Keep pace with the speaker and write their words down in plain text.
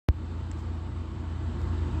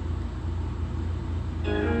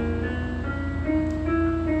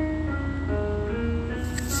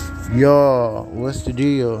Yo, what's the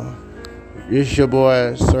deal? It's your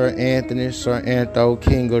boy, Sir Anthony, Sir Antho,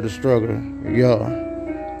 King of the Struggle. Yo,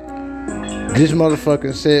 this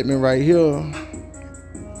motherfucking segment right here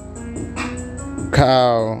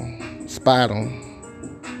called Spider.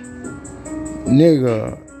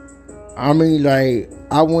 Nigga, I mean, like,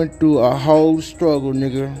 I went through a whole struggle,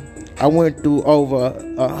 nigga. I went through over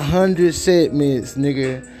 100 segments,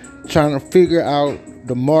 nigga, trying to figure out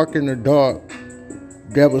the mark in the dark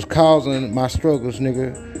that was causing my struggles,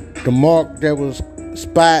 nigga. The mark that was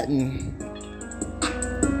spotting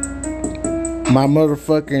my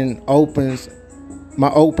motherfucking openings,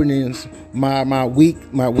 my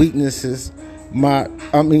weaknesses,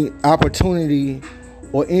 opportunity,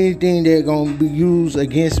 or anything that gonna be used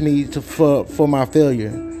against me for my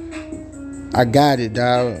failure. I got it,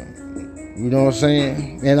 dog. You know what I'm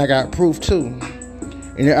saying? And I got proof too.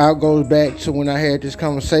 And it all goes back to when I had this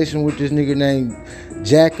conversation with this nigga named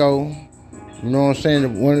Jacko. You know what I'm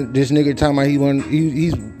saying? This nigga talking about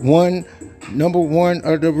he's number one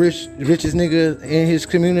of the richest nigga in his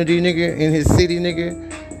community, nigga, in his city, nigga,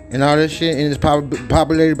 and all that shit. And it's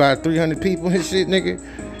populated by 300 people and shit, nigga.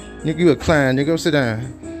 Nigga, you a clown, nigga. Go sit down.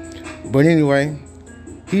 But anyway,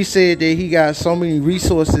 he said that he got so many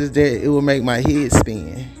resources that it will make my head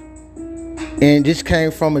spin. And this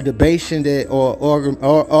came from a debation that, or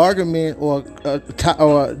argument, or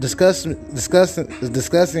a discussion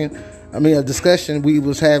we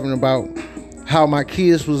was having about how my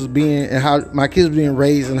kids was being, and how my kids was being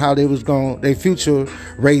raised, and how their future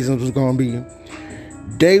raisings was gonna be.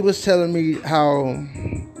 They was telling me how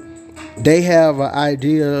they have an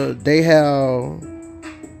idea, they have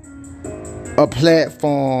a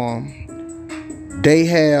platform, they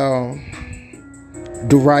have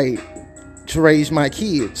the right to raise my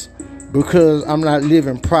kids, because I'm not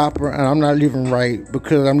living proper and I'm not living right,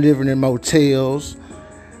 because I'm living in motels.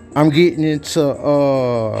 I'm getting into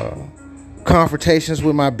confrontations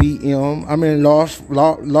with my BM. I'm in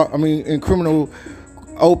in criminal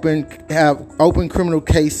open criminal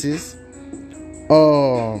cases.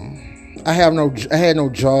 I had no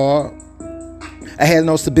job. I had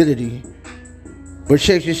no stability. But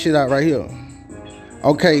check this shit out right here.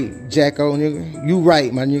 Okay, Jacko, nigga, you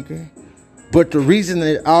right, my nigga. But the reason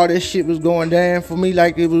that all this shit was going down for me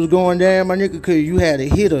like it was going down, my nigga, because you had a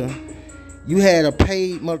hitter. You had a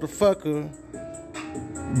paid motherfucker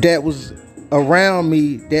that was around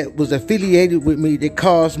me, that was affiliated with me, that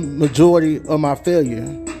caused majority of my failure.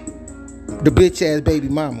 The bitch ass baby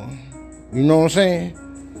mama. You know what I'm saying?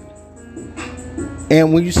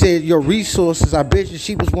 And when you said your resources, I bet you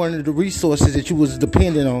she was one of the resources that you was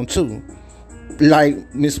dependent on too.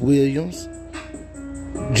 Like Miss Williams.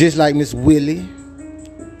 Just like Miss Willie.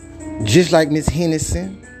 Just like Miss Hennessy.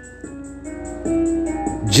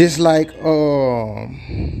 Just like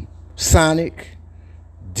Sonic.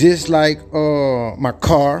 Just like my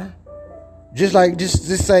car. Just like just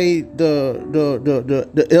say the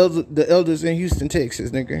elders in Houston,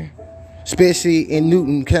 Texas, nigga. Especially in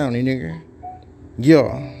Newton County, nigga.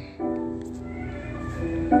 Yeah.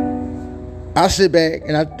 I sit back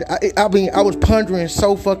and I was pondering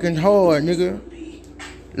so fucking hard, nigga.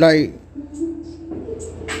 Like,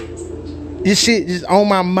 this shit just on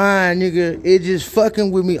my mind, nigga. It just fucking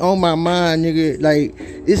with me on my mind, nigga. Like,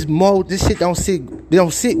 this shit don't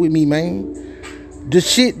sit with me, man. The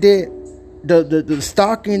shit that the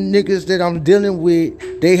stalking niggas that I'm dealing with,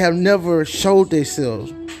 they have never showed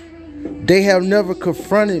themselves. They have never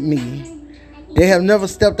confronted me. They have never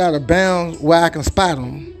stepped out of bounds where I can spot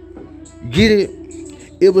them. Get it?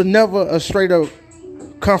 It was never a straight up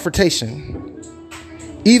confrontation.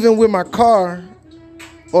 Even with my car,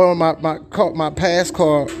 or my past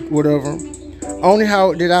car, whatever. Only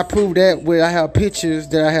how did I prove that? Where I have pictures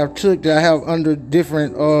that I have took, that I have under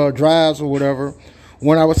different drives or whatever.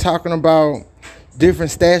 When I was talking about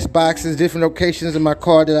different stash boxes, different locations in my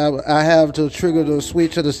car that I have to trigger the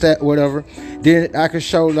switch or the stat, whatever. Then I could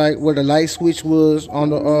show like where the light switch was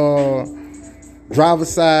on the driver's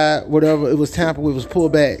side, whatever. It was tampered with, it was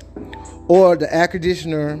pulled back, or the air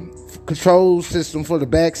conditioner control system for the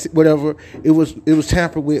back, whatever, it was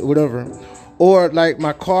tampered with, whatever. Or like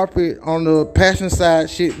my carpet on the passenger side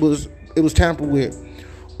shit was tampered with.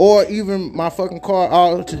 Or even my fucking car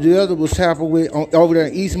all together was tampered with over there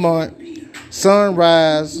in Eastmont,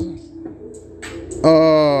 Sunrise,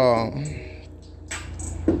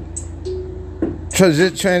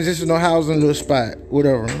 transitional housing little spot,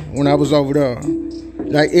 whatever, when I was over there.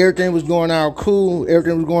 Like, everything was going out cool,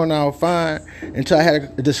 everything was going out fine, until I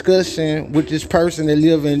had a discussion with this person that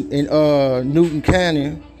lived in Newton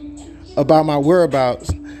County about my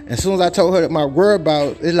whereabouts. As soon as I told her that my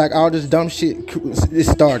whereabouts, it's like all this dumb shit, it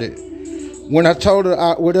started. When I told her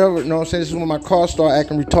whatever, you know what I'm saying, this is when my car started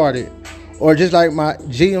acting retarded. Or just like my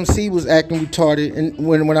GMC was acting retarded, and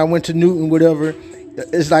when I went to Newton, whatever,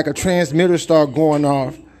 it's like a transmitter started going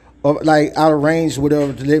off, of like out of range,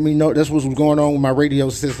 whatever, to let me know that's what was going on with my radio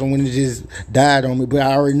system when it just died on me. But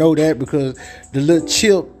I already know that because the little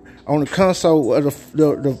chip on the console of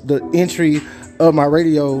the entry of my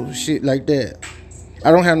radio, shit like that. I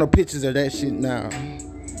don't have no pictures of that shit now.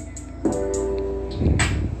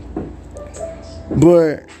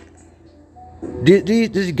 But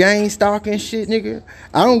this gang stalking shit, nigga,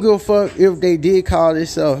 I don't give a fuck if they did call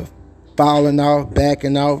this falling off,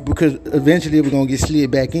 backing off, because eventually we're gonna get slid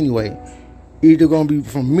back anyway. Either gonna be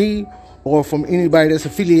from me or from anybody that's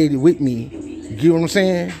affiliated with me. You get what I'm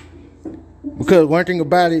saying? Because one thing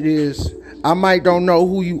about it is, I might don't know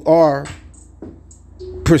who you are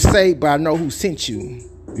per se, but I know who sent you.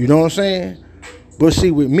 You know what I'm saying? But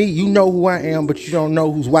see, with me, you know who I am, but you don't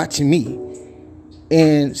know who's watching me.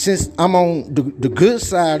 And since I'm on the good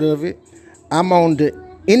side of it, I'm on the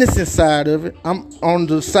innocent side of it, I'm on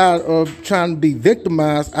the side of trying to be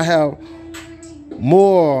victimized, I have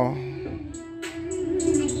more,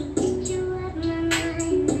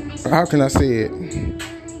 how can I say it?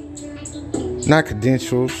 Not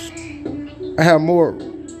credentials. I have more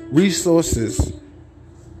resources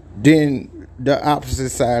than the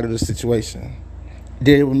opposite side of the situation.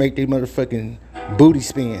 That would make their motherfucking booty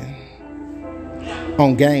spin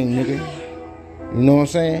on game, nigga. You know what I'm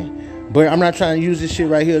saying? But I'm not trying to use this shit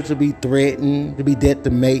right here to be threatening, to be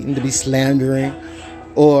defamating, to be slandering,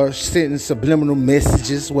 or sending subliminal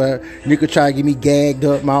messages where nigga try to get me gagged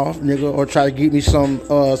up mouth, nigga, or try to get me some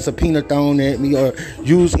subpoena thrown at me, or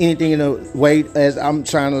use anything in a way as I'm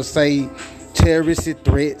trying to say terroristic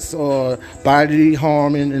threats or bodily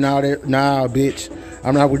harming and all that. Nah, bitch,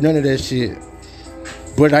 I'm not with none of that shit.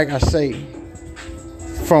 But like I say,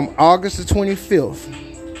 from August the 25th,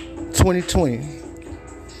 2020,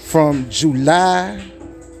 from July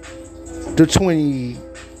the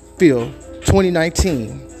 25th,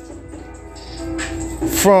 2019,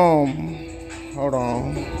 from, hold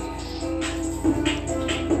on,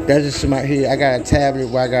 that's just in my head. I got a tablet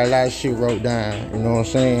where I got a lot of shit wrote down, you know what I'm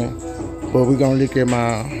saying? But we're gonna look at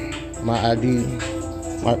my ID,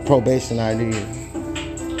 my probation ID.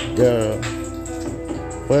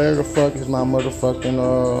 Where the fuck is my motherfucking,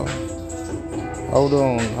 hold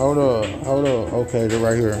up. Okay, they're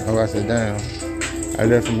right here. Oh, I said, damn. I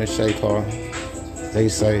left from Miss Shay car. They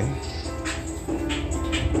say.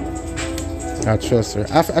 I trust her.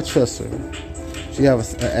 I trust her. She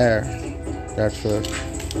has an air that I trust.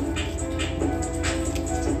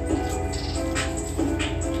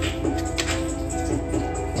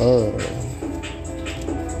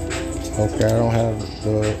 Okay, I don't have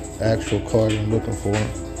the actual card I'm looking for.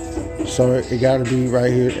 So it gotta be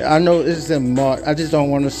right here. I know this is in March. I just don't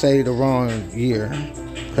want to say the wrong year.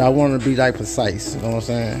 Cause I want to be like precise. You know what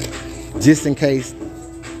I'm saying? Just in case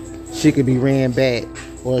shit could be ran back,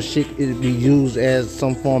 or shit could be used as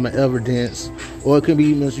some form of evidence, or it could be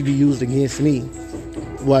even be used against me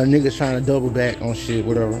while niggas trying to double back on shit,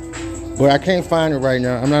 whatever. But I can't find it right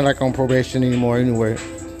now. I'm not like on probation anymore anyway,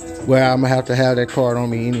 where I'm gonna have to have that card on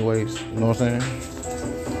me anyways. You know what I'm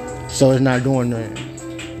saying? So it's not doing nothing.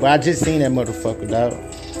 But I just seen that motherfucker, dog.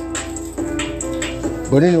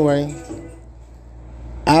 But anyway,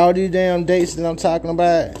 all these damn dates that I'm talking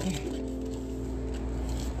about,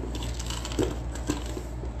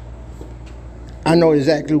 I know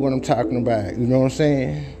exactly what I'm talking about. You know what I'm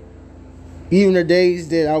saying? Even the days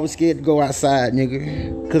that I was scared to go outside,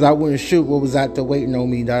 nigga, because I wasn't sure what was out there waiting on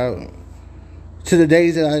me, dog. To the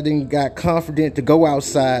days that I didn't got confident to go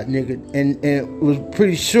outside, nigga, and was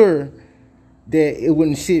pretty sure that it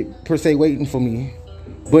wasn't shit per se waiting for me.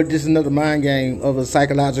 But this is another mind game of a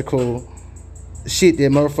psychological shit that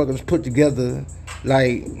motherfuckers put together,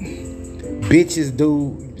 like bitches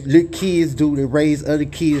do, little kids do, that raise other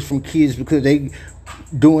kids from kids because they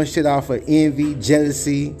doing shit off of envy,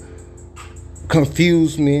 jealousy,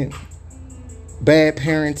 confusement, bad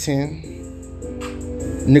parenting,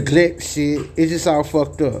 neglect shit. It's just all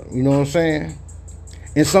fucked up. You know what I'm saying?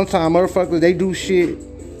 And sometimes motherfuckers, they do shit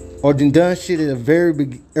or done shit at a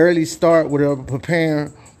very early start, whatever,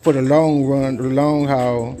 preparing for the long run, the long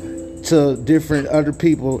haul, to different other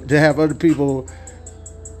people, to have other people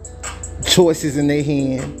choices in their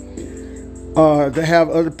hand, to have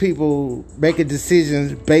other people making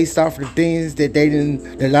decisions based off of the things that they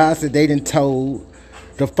didn't, the lies that they didn't told,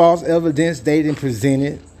 the false evidence they didn't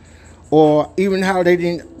presented, or even how they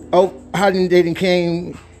didn't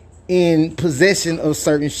came in possession of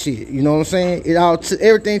certain shit. You know what I'm saying?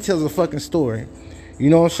 Everything tells a fucking story. You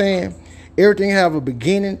know what I'm saying? Everything have a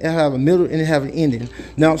beginning, it have a middle, and it have an ending.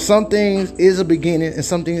 Now, some things is a beginning and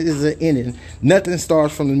some things is an ending. Nothing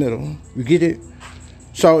starts from the middle. You get it?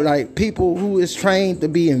 So, like, people who is trained to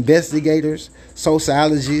be investigators,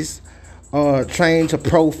 sociologists, trained to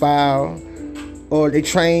profile, or they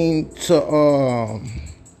trained to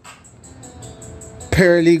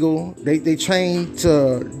paralegal. They trained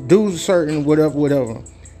to do certain whatever.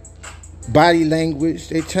 Body language.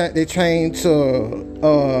 They trained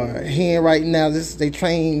to handwriting analysis. They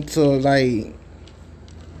trained to like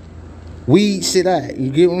weed shit out.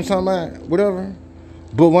 You get what I'm talking about? Whatever.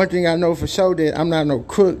 But one thing I know for sure that I'm not no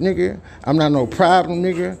crook nigga. I'm not no problem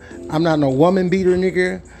nigga. I'm not no woman beater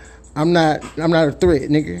nigga. I'm not a threat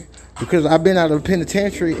nigga. Because I've been out of the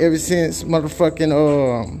penitentiary ever since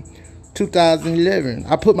motherfucking 2011.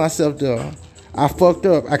 I put myself there. I fucked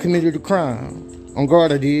up. I committed a crime. On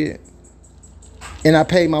guard I did. And I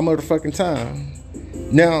paid my motherfucking time.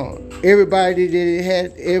 Now, everybody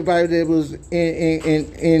that was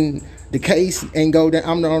in the case ain't go down.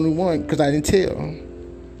 I'm the only one because I didn't tell.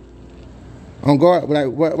 On guard, like,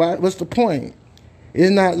 what's the point?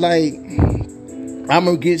 It's not like I'm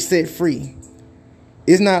gonna get set free.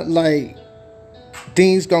 It's not like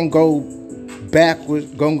things gonna go backwards,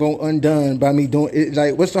 gonna go undone by me doing it.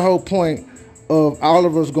 Like, what's the whole point of all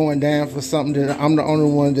of us going down for something that I'm the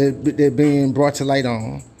only one that being brought to light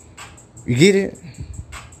on? You get it?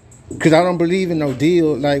 Because I don't believe in no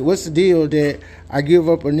deal. Like, what's the deal that I give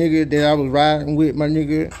up a nigga that I was riding with, my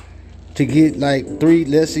nigga, to get like 3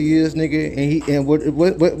 lesser years, nigga, and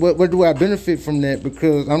what do I benefit from that?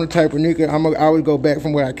 Because I'm the type of nigga I always go back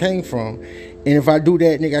from where I came from. And if I do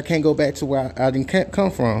that, nigga, I can't go back to where I didn't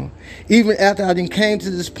come from. Even after I didn't came to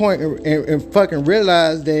this point and fucking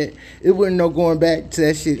realized that it wasn't no going back to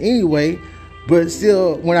that shit anyway. But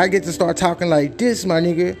still, when I get to start talking like this, my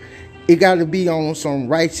nigga, it got to be on some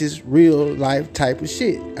righteous, real life type of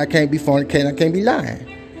shit. I can't be fornicating. I can't be lying.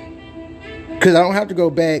 Because I don't have to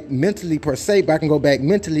go back mentally per se, but I can go back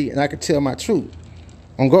mentally and I can tell my truth.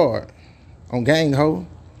 On guard. On gang ho.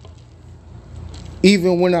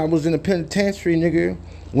 Even when I was in the penitentiary, nigga,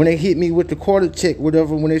 when they hit me with the quarter check,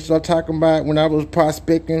 whatever, when they start talking about when I was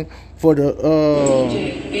prospecting for the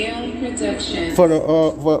for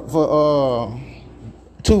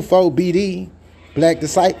 2-4 BD, Black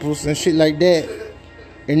Disciples and shit like that,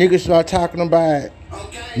 and niggas start talking about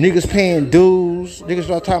niggas paying dues, niggas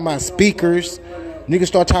start talking about speakers, niggas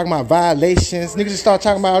start talking about violations, niggas start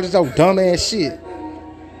talking about all this old dumb ass shit.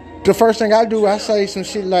 The first thing I do, I say some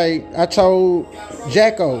shit like I told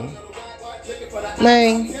Jacko,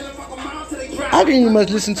 man, I didn't even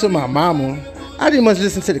much listen to my mama. I didn't much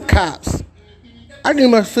listen to the cops. I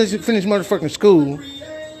didn't much finish motherfucking school.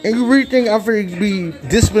 And you really think I'm finna be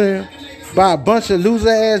disciplined by a bunch of loser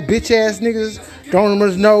ass, bitch ass niggas? Don't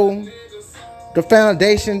much know the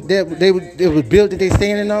foundation that it was built that they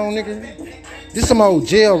standing on, nigga? This some old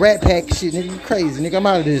jail rat pack shit, nigga. You crazy, nigga. I'm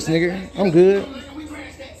out of this, nigga. I'm good.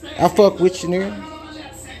 I fuck with you,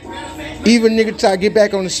 nigga. Even nigga try to get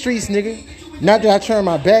back on the streets, nigga. Not that I turn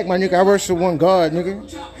my back, my nigga. I work for one God,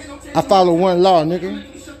 nigga. I follow one law, nigga.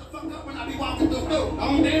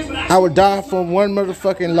 I would die for one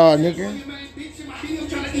motherfucking law, nigga.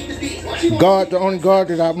 God, the only God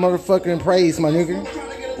that I motherfucking praise, my nigga.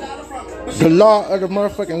 The law of the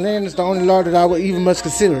motherfucking land is the only law that I would even must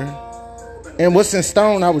consider. And what's in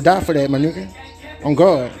stone, I would die for that, my nigga. On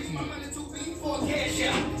God.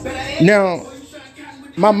 Now,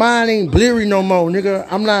 my mind ain't blurry no more, nigga.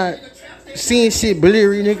 I'm not seeing shit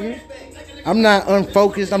blurry, nigga. I'm not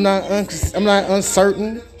unfocused. I'm not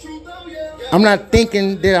uncertain. I'm not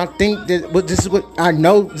thinking that I think that this is what I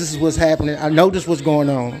know. This is what's happening. I know this is what's going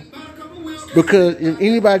on. Because if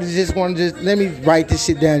anybody just want to let me write this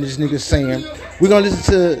shit down. This nigga's saying, we're gonna listen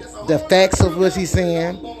to the facts of what he's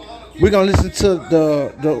saying. We're gonna listen to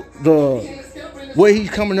the where he's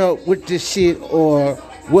coming up with this shit, or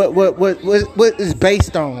what is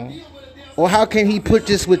based on, or how can he put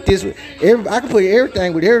this with this? I can put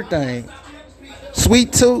everything with everything.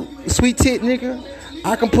 Sweet tit nigga,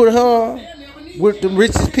 I can put her with the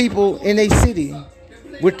richest people in a city.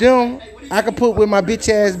 With them, I can put with my bitch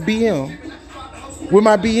ass BM. With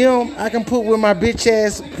my BM, I can put with my bitch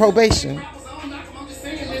ass probation.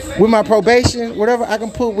 With my probation, whatever, I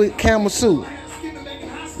can put with Camel Soup.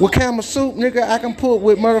 With Camel Soup, nigga, I can put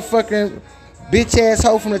with motherfucking bitch ass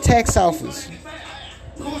hoe from the tax office.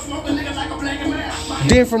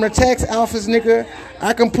 Then from the tax office, nigga,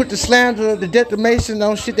 I can put the slander, the defamation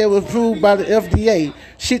on shit that was approved by the FDA.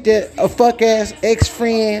 Shit that a fuck ass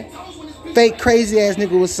ex-friend fake crazy ass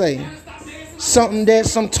nigga would say. Something that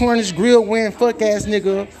some tarnished grill wearing fuck ass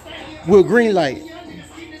nigga will green light.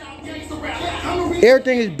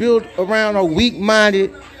 Everything is built around a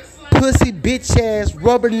weak-minded, pussy bitch ass,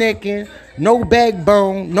 rubbernecking, no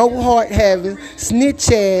backbone, no heart having,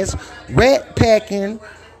 snitch ass, rat packing,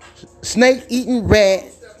 snake eating rat,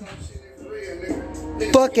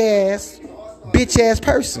 fuck ass, bitch ass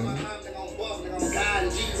person.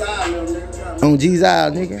 On G's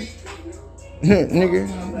eye, nigga.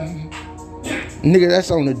 Nigga,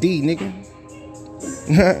 that's on the D, nigga.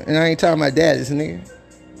 And I ain't talking about daddies, nigga.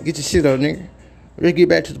 Get your shit up, nigga. Let's get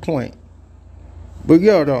back to the point. But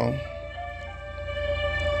yo, though,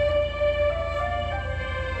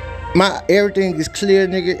 my everything is clear,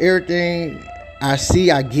 nigga. Everything I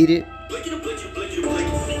see, I get it.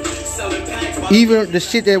 Even the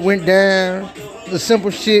shit that went down, the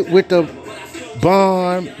simple shit with the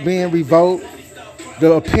bond being revoked,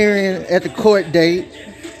 the appearing at the court date,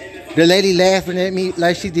 the lady laughing at me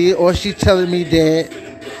like she did, or she telling me that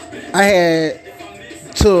I had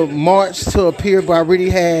to March to appear, but I already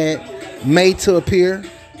had May to appear.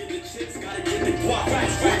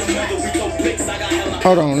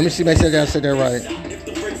 Hold on, let me see, make sure I said that right.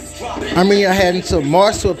 I mean, I had until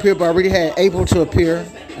March to appear, but I already had April to appear,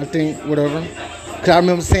 I think, whatever. Because I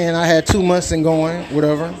remember saying I had 2 months and going,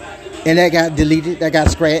 whatever. And that got deleted, that got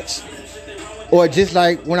scratched. Or just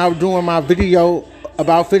like when I was doing my video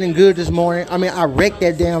about feeling good this morning, I mean, I wrecked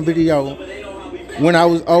that damn video when I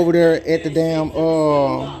was over there at the damn,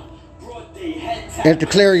 at the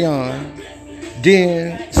Clarion.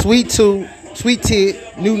 Then Sweet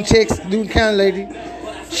Tit, Newton County lady,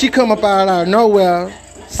 she come up out of nowhere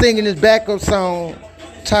singing this backup song,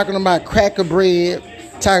 talking about cracker bread,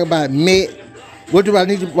 talking about met. What do I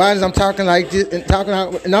need to, why is I'm talking like this and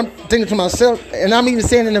I'm thinking to myself, and I'm even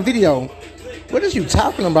saying in the video, what is you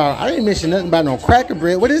talking about? I didn't mention nothing about no cracker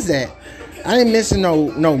bread. What is that? I didn't mention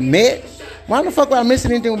no met. Why the fuck would I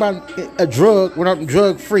mention anything about a drug when I'm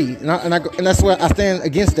drug free? And that's why I stand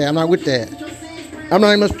against that. I'm not with that. I'm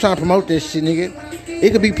not even trying to promote this shit, nigga.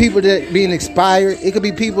 It could be people that being expired. It could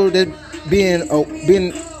be people that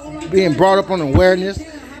being brought up on awareness.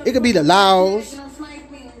 It could be the laws.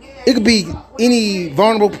 It could be any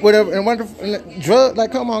vulnerable, whatever, and drug.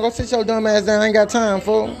 Like, come on, go sit your dumb ass down. I ain't got time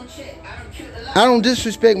for. I don't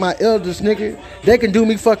disrespect my elders, nigga. They can do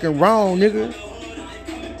me fucking wrong, nigga.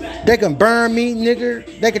 They can burn me,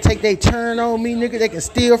 nigga. They can take their turn on me, nigga. They can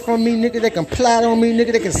steal from me, nigga. They can plot on me,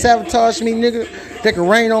 nigga. They can sabotage me, nigga. They can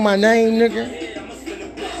rain on my name, nigga.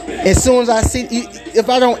 As soon as I see, if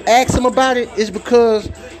I don't ask them about it, it's because,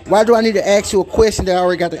 why do I need to ask you a question that I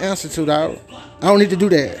already got the answer to, dog? I don't need to do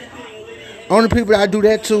that. Only people that I do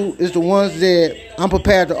that to is the ones that I'm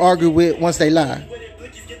prepared to argue with once they lie.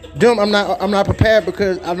 Them, I'm not prepared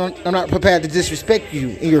because I'm not prepared to disrespect you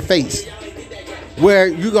in your face. Where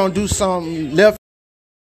you gonna do something left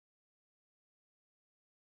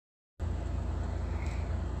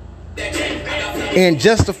and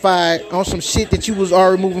justify on some shit that you was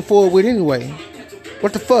already moving forward with anyway.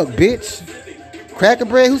 What the fuck, bitch? Cracker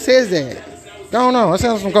bread? Who says that? I don't know. That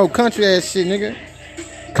sounds like some country ass shit, nigga.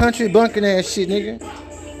 Country bunking ass shit, nigga.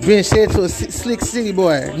 Being said to a slick city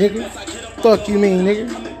boy, nigga. Fuck you mean, nigga.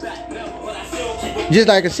 Just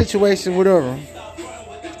like a situation, whatever.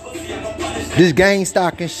 This gang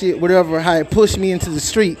stock and shit, whatever, how it pushed me into the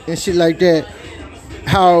street and shit like that.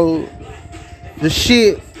 How the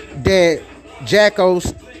shit that Jacko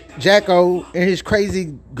and his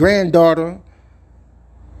crazy granddaughter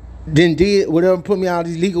then did whatever, put me out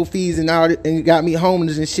these legal fees and all that, and got me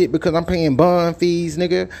homeless and shit because I'm paying bond fees,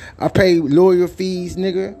 nigga. I pay lawyer fees,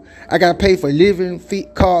 nigga. I gotta pay for living fee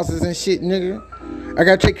causes and shit, nigga. I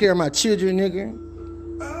gotta take care of my children, nigga.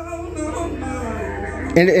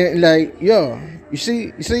 And like, yo, you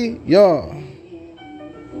see, yo.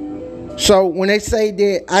 So when they say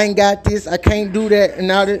that I ain't got this, I can't do that, and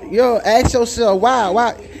now that, yo, ask yourself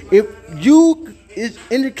why? If you is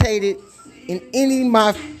indicated in any of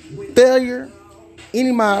my failure, any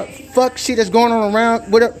of my fuck shit that's going on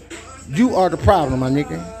around, whatever, you are the problem, my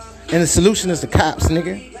nigga. And the solution is the cops,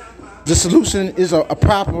 nigga. The solution is a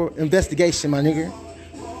proper investigation, my nigga.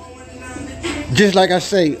 Just like I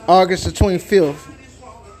say, August the 25th,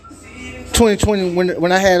 2020,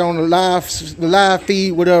 when I had on the live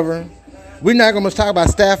feed, whatever. We're not gonna talk about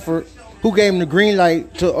Stafford, who gave him the green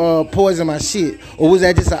light to poison my shit, or was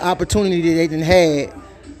that just an opportunity that they didn't had?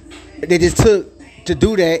 They just took to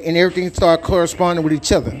do that, and everything started corresponding with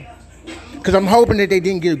each other. Because I'm hoping that they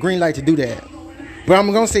didn't get a green light to do that, but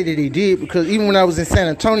I'm gonna say that they did, because even when I was in San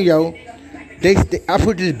Antonio, I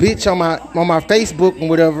put this bitch on my Facebook and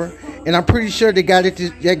whatever, and I'm pretty sure they got it.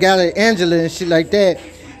 They got it Angela and shit like that,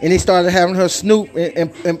 and they started having her snoop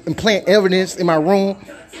and plant evidence in my room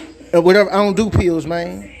or whatever. I don't do pills,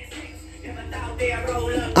 man.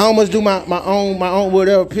 I almost do my own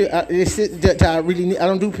whatever pill. I really need. I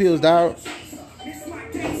don't do pills, dog.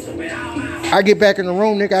 I get back in the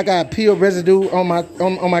room, nigga. I got pill residue on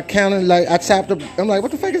my counter. Like I chopped up. I'm like,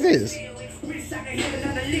 what the fuck is this?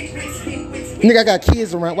 Nigga, I got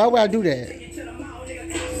kids around. Why would I do that?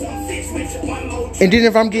 And then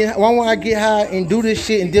if I'm getting, why won't I get high and do this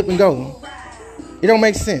shit and dip and go? It don't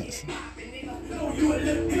make sense.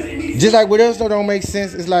 Just like what else don't make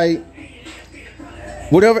sense. It's like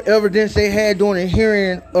whatever evidence they had during the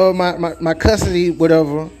hearing of my custody,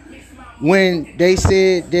 whatever, when they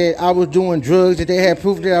said that I was doing drugs, that they had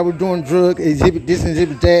proof that I was doing drugs, exhibit this and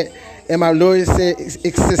exhibit that, and my lawyer said it's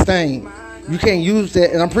sustained. You can't use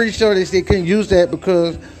that, and I'm pretty sure they couldn't use that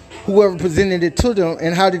because whoever presented it to them,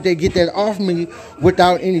 and how did they get that off me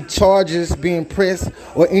without any charges being pressed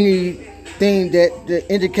or anything that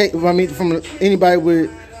indicate, I mean, from anybody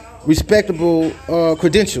with respectable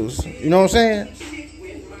credentials. You know what I'm saying?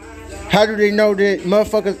 How do they know that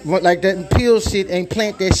motherfuckers like that pill shit ain't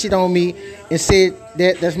plant that shit on me and said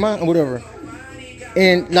that's mine or whatever?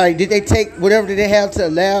 And like, did they take whatever did they have to the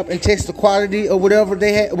lab and test the quality or whatever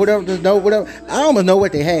they had, whatever. I almost know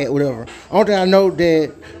what they had, whatever. Only thing I know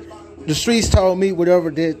that the streets told me whatever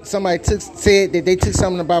that somebody said that they took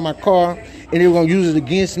something about my car and they were gonna use it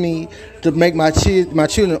against me to make my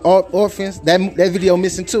children orphans. That video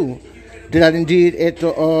missing too. That I done did at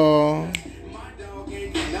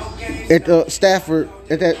the Stafford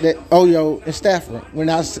at that Oyo in Stafford when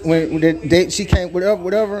she came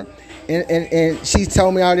whatever. And she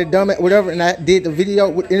told me all that dumb whatever, and I did the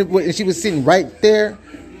video and she was sitting right there.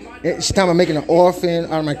 And she talking about making an orphan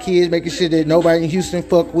out of my kids, making sure that nobody in Houston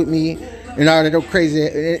fuck with me and all that crazy.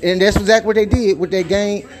 And that's exactly what they did with that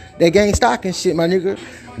gang stock and shit, my nigga.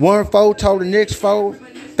 One foe told the next foe,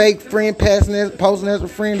 fake friend posing as a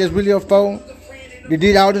friend that's really a foe. They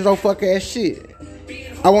did all this old fuck ass shit.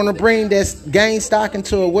 I want to bring that gang stock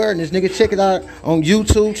into awareness, nigga. Check it out on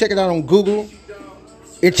YouTube, check it out on Google.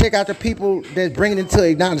 And check out the people that's bringing it to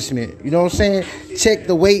acknowledgement. You know what I'm saying? Check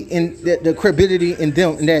the weight and the credibility in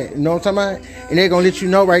them and that. You know what I'm talking about? And they're going to let you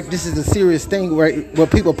know, right, this is a serious thing, right? Where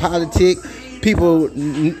people politic, people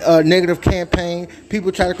negative campaign,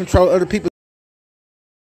 people try to control other people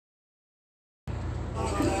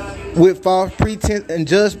with false pretense and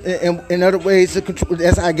just in other ways to control.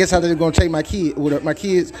 That's, I guess, how they're going to take my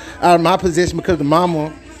kids out of my possession because the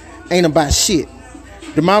mama ain't about shit.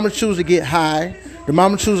 The mama choose to get high. The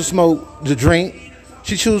mama choose to smoke, to drink.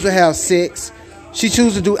 She choose to have sex. She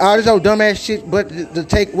choose to do all this old dumbass shit, but to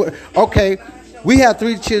take... Okay, we have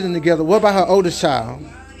 3 children together. What about her oldest child?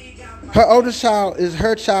 Her oldest child is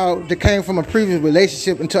her child that came from a previous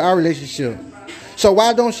relationship into our relationship. So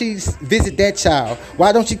why don't she visit that child?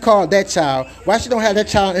 Why don't she call that child? Why she don't have that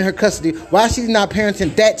child in her custody? Why she's not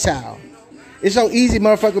parenting that child? It's so easy,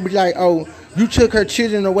 motherfucker, be like, oh, you took her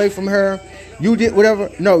children away from her. You did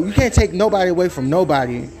whatever. No, you can't take nobody away from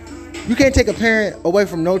nobody. You can't take a parent away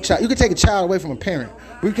from no child. You can take a child away from a parent,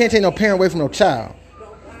 but you can't take no parent away from no child.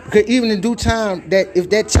 Because even in due time, that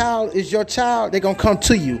if that child is your child, they're gonna come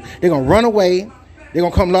to you. They're gonna run away. They're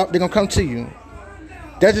gonna come to you.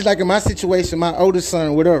 That's just like in my situation, my oldest son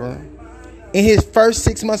or whatever. In his first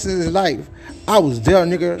 6 months of his life, I was there,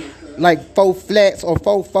 nigga, like 4 flats or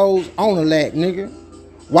 4 foes on a lack, nigga.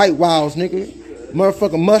 White walls, nigga.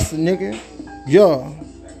 Motherfucking mustard, nigga. Yeah.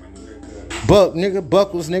 Buck, nigga.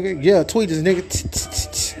 Buckles, nigga. Yeah. Tweeters, nigga.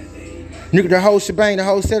 Nigga, the whole shebang, the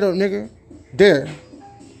whole setup, nigga. There.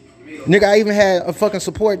 Nigga, I even had a fucking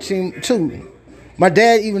support team, too. My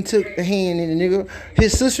dad even took a hand in it, nigga.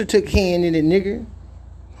 His sister took a hand in it, nigga.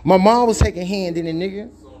 My mom was taking a hand in it, nigga.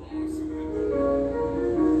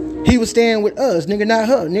 He was staying with us, nigga, not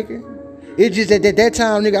her, nigga. It's just that at that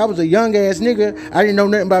time, nigga, I was a young ass nigga. I didn't know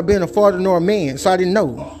nothing about being a father nor a man, so I didn't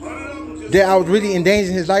know that I was really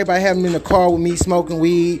endangering his life by having him in the car with me, smoking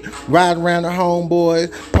weed, riding around the homeboys,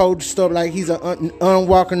 posting stuff like he's an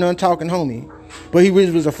unwalking, untalking homie. But he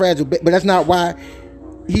really was a fragile. But that's not why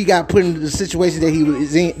he got put into the situation that he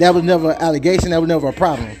was in. That was never an allegation. That was never a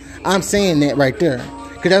problem. I'm saying that right there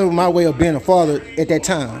because that was my way of being a father at that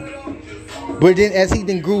time. But then as he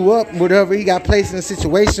then grew up, whatever, he got placed in a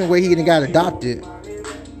situation where he then got adopted.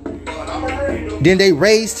 Then they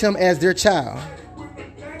raised him as their child.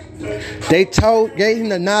 They gave him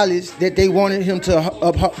the knowledge that they wanted him to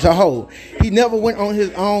hold. He never went on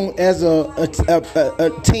his own as a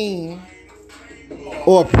teen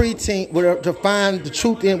or a preteen to find the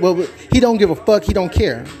truth in. Well, he don't give a fuck. He don't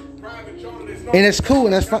care. And it's cool,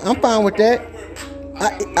 and that's fine. I'm fine with that.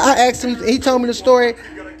 I asked him, he told me the story.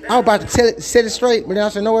 I was about to set it straight, but then I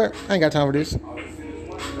said, you know what? I ain't got time for this.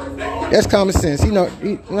 That's common sense. I'm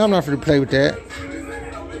not for to play with that.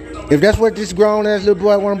 If that's what this grown ass little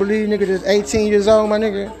boy want to believe, nigga, that's 18 years old, my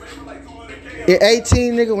nigga. At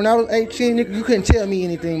 18, nigga, when I was 18, nigga, you couldn't tell me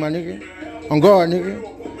anything, my nigga. On guard,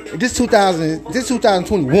 nigga. This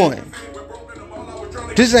 2021.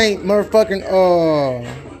 This ain't motherfucking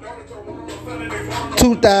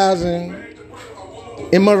 2000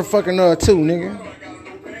 and motherfucking 2, nigga.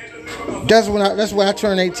 That's when I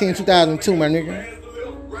turned 18, 2002, my nigga.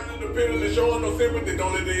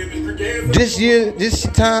 This year, this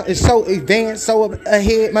time is so advanced, so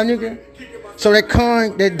ahead, my nigga. So that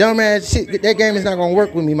dumbass shit, that game is not gonna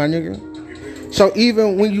work with me, my nigga. So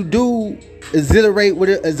even when you do exhilarate with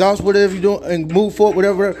it, exhaust whatever you do, and move forward,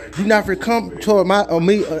 whatever, do not for come toward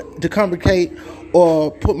me to complicate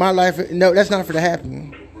or put my life. No, that's not for to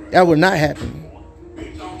happen. That will not happen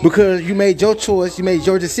because you made your choice, you made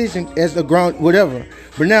your decision as a grown whatever.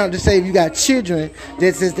 But now to say if you got children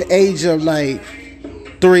that's at the age of like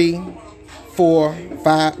 3, 4,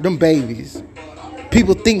 5, them babies,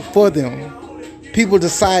 people think for them. People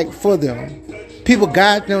decide for them. People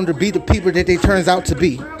guide them to be the people that they turns out to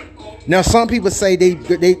be. Now, some people say they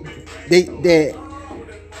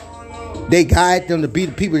guide them to be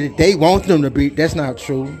the people that they want them to be. That's not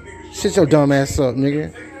true. Shut your dumb ass up,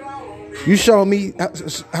 nigga. You show me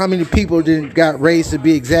how many people that got raised to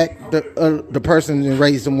be exact the person that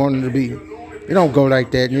raised them wanting to be. It don't go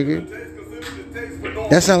like that, nigga.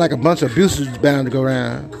 That sounds like a bunch of abuse is bound to go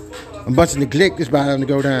down. A bunch of neglect is bound to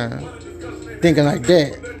go down. Thinking like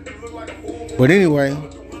that. But anyway,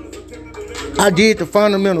 I did the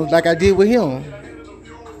fundamentals like I did with him.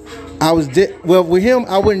 With him,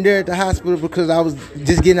 I wasn't there at the hospital because I was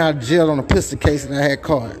just getting out of jail on a pistol case that I had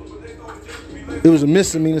caught. It was a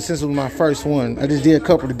misdemeanor since it was my first one. I just did a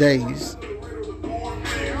couple of days.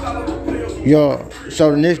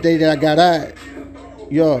 So the next day that I got out,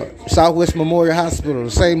 Southwest Memorial Hospital,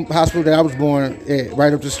 the same hospital that I was born at,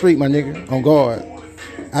 right up the street, my nigga, on guard.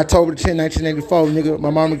 October 10, 1984, nigga. My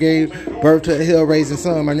mama gave birth to a hell-raising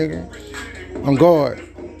son, my nigga. On guard.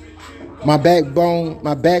 My backbone,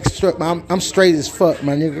 my back struck. I'm straight as fuck,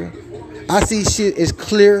 my nigga. I see shit as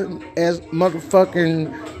clear as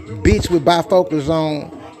motherfucking bitch with bifocals on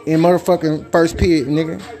in motherfucking first period,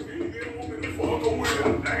 nigga.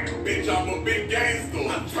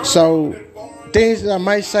 So things that I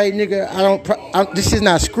might say, nigga, this is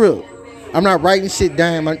not script. I'm not writing shit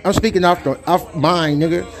down. I'm speaking off mind,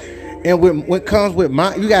 nigga. And when it comes with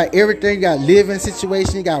mind, you got everything. You got living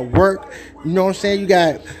situation. You got work. You know what I'm saying? You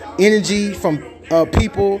got energy from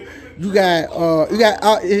people. You got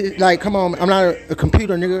like, come on. I'm not a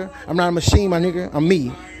computer, nigga. I'm not a machine, my nigga. I'm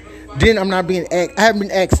me. Then I'm not being asked. I haven't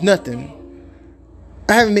been asked nothing.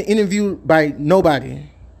 I haven't been interviewed by nobody.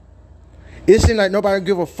 It seems like nobody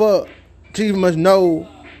give a fuck to even much know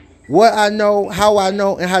what I know, how I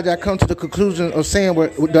know, and how did I come to the conclusion of saying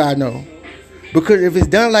what do I know. Because if it's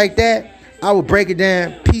done like that, I will break it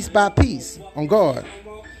down piece by piece on guard.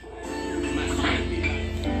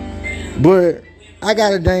 But I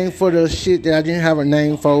got a name for the shit that I didn't have a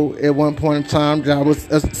name for at one point in time. That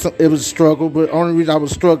it was a struggle, but the only reason I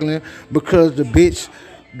was struggling because the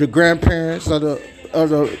grandparents or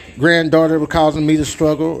the granddaughter was causing me to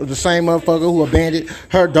struggle. The same motherfucker who abandoned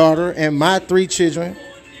her daughter and my 3 children.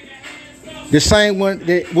 The same one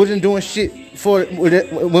that wasn't doing shit for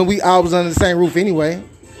when we all was under the same roof anyway.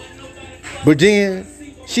 But then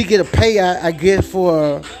she get a payout, I guess,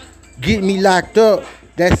 for getting me locked up.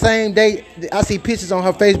 That same day, I see pictures on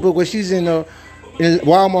her Facebook where she's in the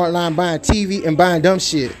Walmart line buying TV and buying dumb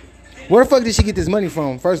shit. Where the fuck did she get this money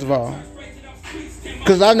from, first of all?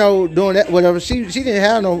 Because I know doing that, whatever, she didn't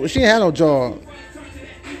have no job.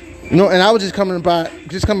 You know, and I was just coming by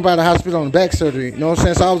the hospital on the back surgery. You know what I'm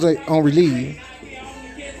saying? So I was like, on relief.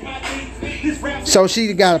 So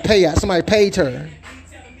she got a payout. Somebody paid her.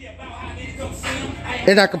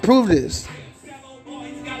 And I can prove this.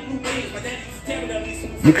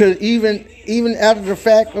 Because even after the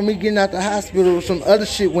fact of me getting out the hospital, some other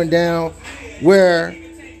shit went down where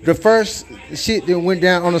the first shit that went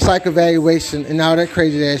down on the psych evaluation and all that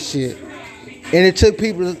crazy ass shit. And it took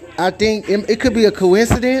people, I think, it could be a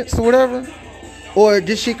coincidence or whatever. Or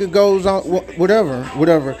this shit could go on, whatever.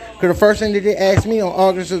 Because the first thing that they asked me on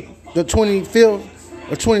August the 25th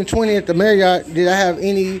of 2020 at the Marriott, did I have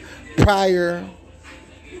any prior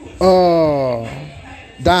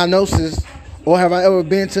diagnosis? Or have I ever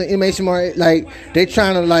been to MHMR? Like, they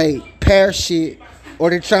trying to, like, pair shit. Or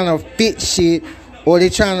they trying to fit shit. or they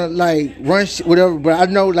trying to like run shit, whatever. But I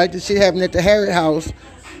know like the shit happened at the Harriet house.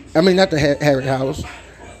 I mean, not the Harriet house.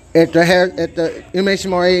 At the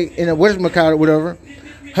MHMRA in the whatchamacallit, whatever.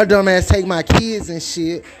 Her dumb ass take my kids and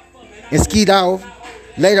shit and skied off.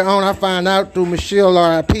 Later on, I find out through Michelle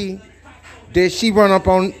R.I.P. that she run up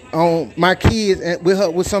on my kids and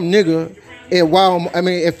with some nigga at Walmart.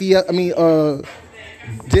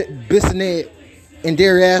 Bissonnette and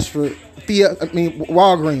Dairy Ashford.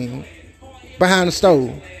 Walgreens behind the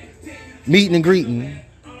stove, meeting and greeting.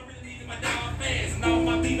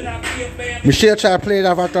 Michelle tried to play it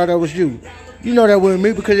off. I thought that was you. You know that wasn't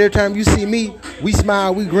me because every time you see me, we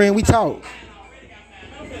smile, we grin, we talk.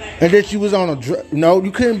 And that you was on a drug. No,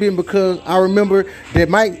 you couldn't be because I remember that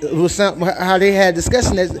Mike was something how they had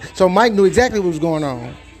discussion that, so Mike knew exactly what was going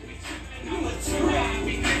on.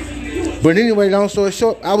 But anyway, long story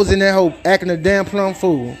short, I was in that hole acting a damn plum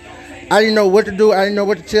fool. I didn't know what to do. I didn't know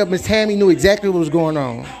what to tell. Miss Tammy knew exactly what was going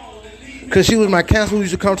on. Because she was my counselor who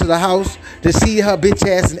used to come to the house to see her bitch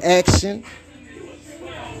ass in action.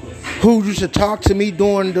 Who used to talk to me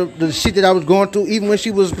during the shit that I was going through, even when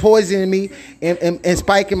she was poisoning me and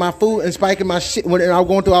spiking my food and spiking my shit when I was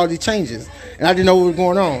going through all these changes. And I didn't know what was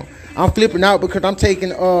going on. I'm flipping out because I'm taking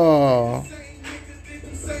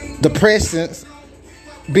depressants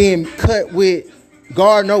being cut with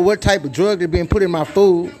God know what type of drug they're being put in my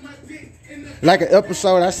food. Like an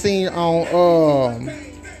episode I seen on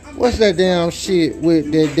what's that damn shit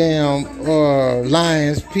with that damn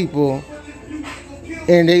Lions people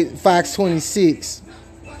and they Fox 26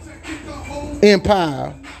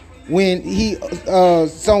 Empire when he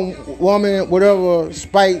some woman whatever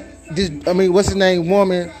spike this what's his name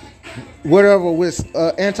woman whatever with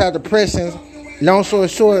antidepressants. Long story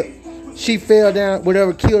short, she fell down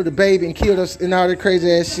whatever, killed the baby and killed us and all that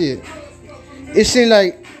crazy ass shit. It seemed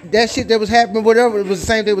like that shit that was happening, whatever, it was the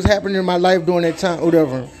same thing that was happening in my life during that time,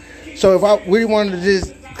 whatever. So if I really wanted to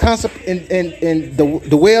just concept and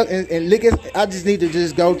the well and look at, I just need to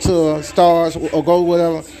just go to Stars or go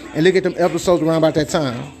whatever and look at them episodes around about that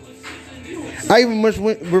time. I even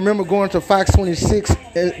remember going to Fox 26.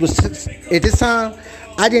 It was at this time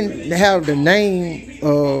I didn't have the name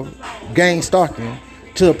of gang stalking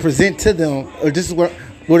to present to them. Or this is what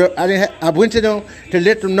I didn't. I went to them to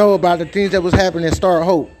let them know about the things that was happening at Star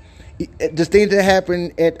Hope, the things that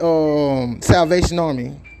happened at Salvation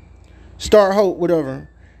Army, Star Hope, whatever.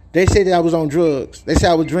 They said that I was on drugs. They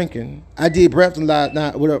said I was drinking. I did breath and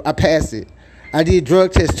whatever. I passed it. I did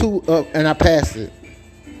drug test 2 and I passed it.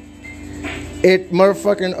 At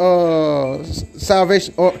motherfucking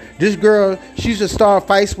Salvation, this girl, she used to start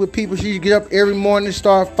fights with people. She used to get up every morning and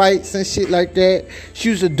start fights and shit like that. She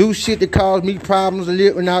used to do shit that caused me problems and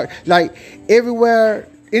live without, like everywhere,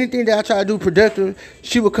 anything that I try to do productive,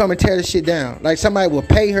 she would come and tear the shit down. Like somebody would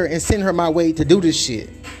pay her and send her my way to do this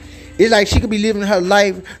shit. It's like she could be living her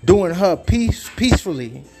life doing her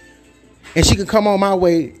peacefully. And she could come on my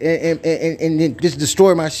way and then just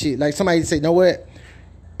destroy my shit. Like somebody say, you know what?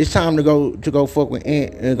 It's time to go fuck with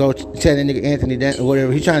Ant and go tell that nigga Anthony that or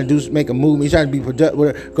whatever. He's trying to do make a movement. He's trying to be productive.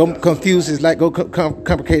 Whatever. Go confuse his life. Go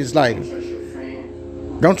complicate his life.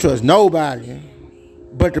 Don't trust nobody,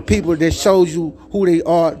 but the people that shows you who they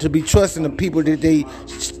are. To be trusting the people that they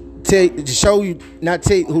tell to show you, not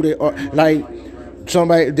tell you who they are. Like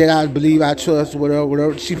somebody that I believe I trust.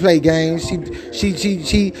 Whatever. She play games.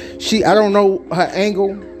 She. I don't know her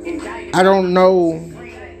angle. I don't know.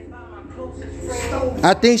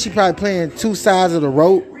 I think she probably playing two sides of the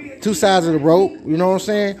rope. You know what I'm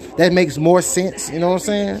saying? That makes more sense. You know what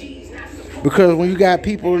I'm saying? Because when you got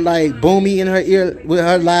people like Boomy in her ear with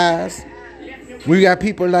her lies, when you got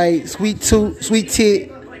people like Sweet Tit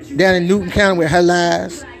down in Newton County with her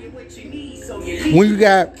lies, when you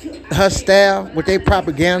got her staff with their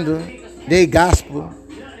propaganda, their gospel,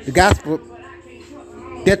 the gospel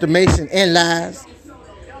defamation and lies,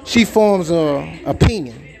 she forms a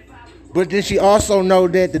opinion. But then she also know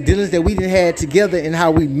that the dealings that we didn't have together and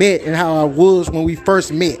how we met and how I was when we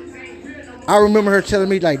first met. I remember her telling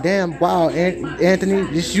me like, damn, wow, Anthony,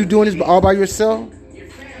 this you doing this all by yourself?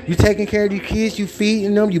 You taking care of these kids, you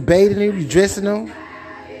feeding them, you bathing them, you dressing them,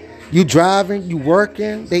 you driving, you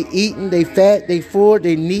working, they eating, they fat, they full,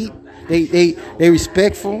 they neat, they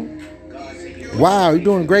respectful. Wow, you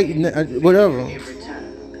doing great, whatever.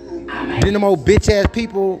 Then them old bitch ass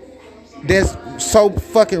people that's so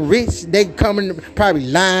fucking rich, they coming probably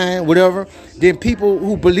lying, whatever. Then people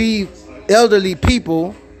who believe, elderly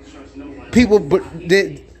people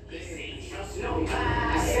that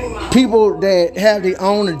have their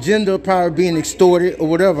own agenda probably being extorted or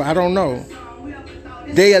whatever. I don't know.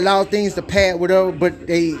 They allow things to pass, whatever, but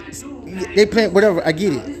they play whatever. I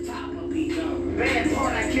get it.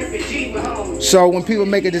 So when people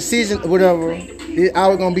make a decision or whatever, I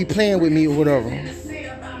was gonna be playing with me or whatever.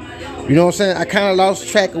 You know what I'm saying? I kind of lost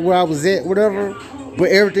track of where I was at, whatever.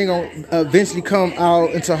 But everything gonna eventually come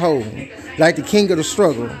out into whole. Like the king of the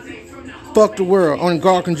struggle. Fuck the world. Only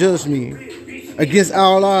God can judge me. Against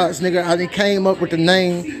all odds, nigga, I done came up with the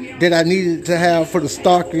name that I needed to have for the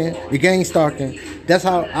stalking, the gang stalking. That's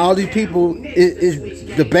how all these people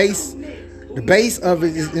is the base. The base of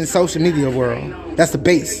it is in social media world. That's the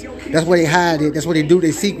base. That's where they hide it. That's what they do.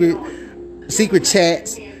 They secret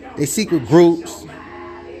chats. They secret groups.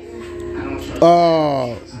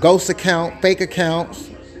 Ghost account, fake accounts.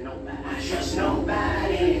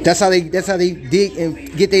 That's how they dig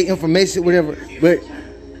and get their information, whatever. But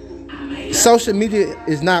social media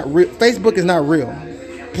is not real. Facebook is not real.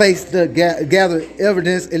 Place to gather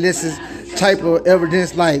evidence, illicit type of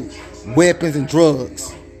evidence like weapons and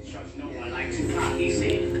drugs.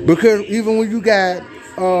 Because even when you got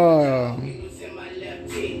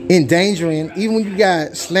endangering, even when you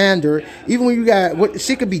got slander, even when you got what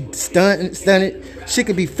shit could be stunted, shit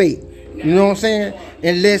could be fake. You know what I'm saying?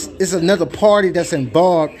 Unless it's another party that's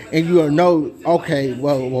involved and you know, okay,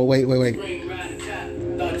 well, wait.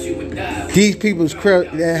 These people's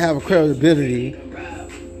that have a credibility.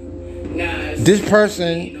 This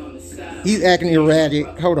person, he's acting erratic.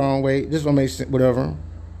 Hold on, wait. This one makes sense. Whatever.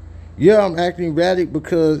 Yeah, I'm acting erratic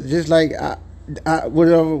because just like I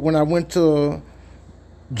whatever, when I went to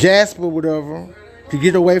Jasper, whatever, to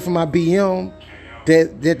get away from my BM,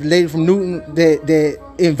 that the lady from Newton that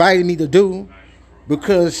invited me to do,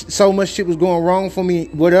 because so much shit was going wrong for me,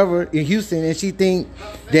 whatever, in Houston, and she think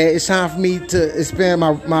that it's time for me to expand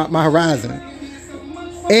my horizon.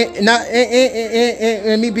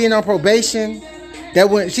 And me being on probation, that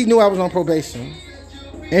when she knew I was on probation,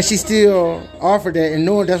 and she still offered that, and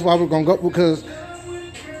knowing that's why we're gonna go, because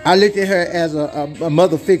I looked at her as a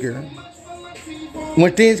mother figure.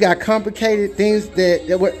 When things got complicated,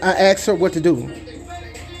 I asked her what to do,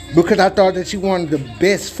 because I thought that she wanted the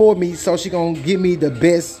best for me, so she gonna give me the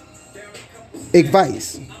best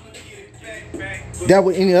advice. That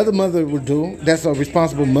what any other mother would do. That's a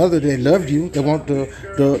responsible mother that loved you, that want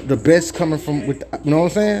the best coming from, with, you know what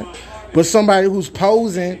I'm saying? But somebody who's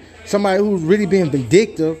posing, somebody who's really being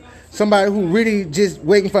vindictive, somebody who really just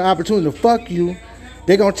waiting for an opportunity to fuck you,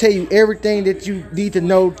 they're gonna tell you everything that you need to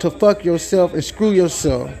know to fuck yourself and screw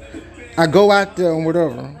yourself. I go out there and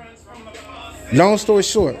whatever. Long story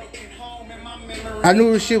short, I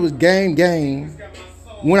knew this shit was game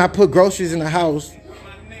when I put groceries in the house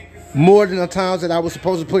more than the times that I was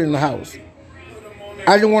supposed to put in the house.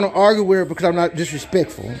 I didn't want to argue with her because I'm not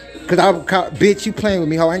disrespectful. Because I would call, bitch, you playing with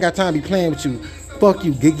me, ho. I ain't got time to be playing with you. Fuck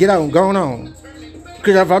you. Get out and go on.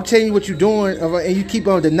 Because if I'm telling you what you're doing and you keep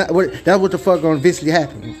on that's what the fuck gonna eventually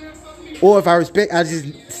happen. Or if I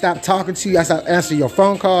just stop talking to you. I stop answering your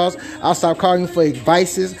phone calls. I'll stop calling you for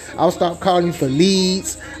advices. I'll stop calling you for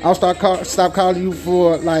leads. I'll stop calling you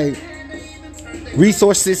for like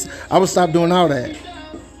resources. I will stop doing all that.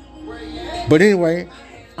 But anyway,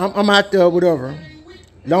 I'm out there, whatever.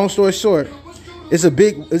 Long story short, it's a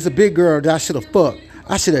big girl that I should have fucked.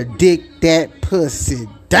 I should have dicked that pussy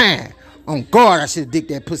down. On guard, I should have dicked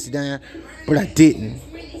that pussy down, but I didn't.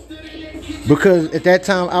 Because at that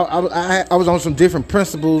time, I was on some different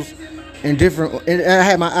principles and I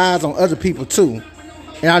had my eyes on other people too.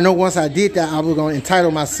 And I know once I did that, I was going to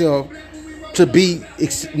entitle myself to be,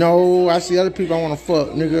 no, I see other people I want to fuck,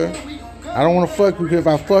 nigga. I don't want to fuck you, because if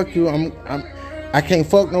I fuck you, I can't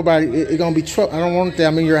fuck nobody. It's going to be trouble. I don't want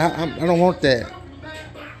that. I don't want that.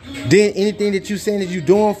 Then anything that you saying that you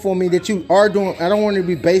doing for me, that you are doing, I don't want it to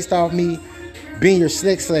be based off me being your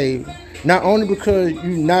sex slave. Not only because you're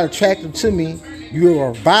not attractive to me, you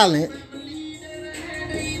are violent.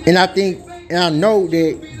 And I know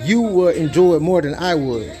that you would enjoy it more than I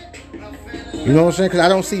would. You know what I'm saying? Because I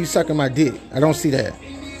don't see you sucking my dick. I don't see that.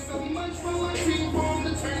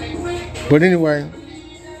 But anyway,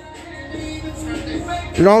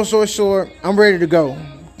 long story short, I'm ready to go.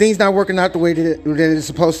 Things not working out the way that it's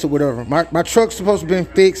supposed to, whatever. My truck's supposed to have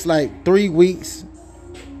been fixed like 3 weeks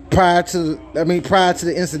prior to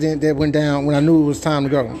the incident that went down when I knew it was time to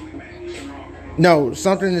go. No,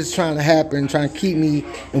 something is trying to happen, trying to keep me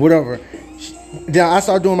and whatever. Then I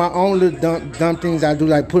started doing my own little dumb things I do,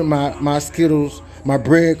 like putting my Skittles, my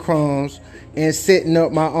breadcrumbs, and setting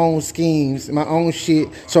up my own schemes, my own shit,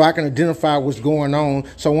 so I can identify what's going on.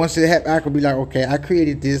 So once it happens, I could be like, okay, I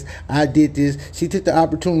created this, I did this. She took the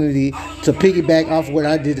opportunity to piggyback off of what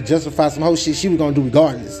I did to justify some whole shit she was gonna do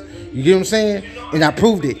regardless. You get what I'm saying? And I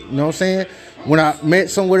proved it. You know what I'm saying? When I met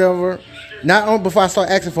some whatever, not only before I start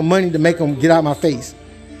asking for money to make them get out of my face.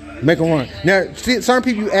 Make them run. Now, certain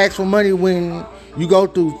people you ask for money when you go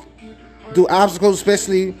through obstacles,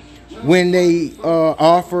 especially when they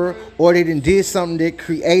offer or they did something that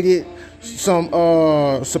created some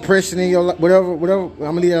suppression in your life, whatever. I'm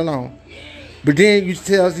gonna leave that alone. But then you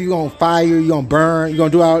tell us you on fire, you gonna burn, you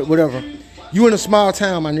gonna do all whatever. You in a small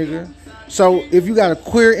town, my nigga. So if you got a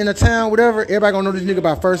queer in a town, whatever, everybody gonna know this nigga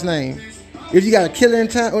by first name. If you got a killer in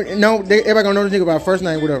town, everybody gonna know this nigga by first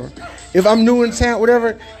name, whatever. If I'm new in town,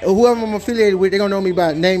 whatever, whoever I'm affiliated with, they gonna know me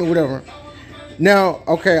by name or whatever. Now,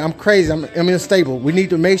 okay, I'm crazy. I'm unstable. We need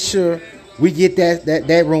to make sure we get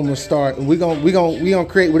that rumor start, and we gonna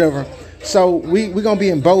create whatever. So we gonna be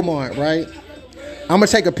in Beaumont, right? I'm gonna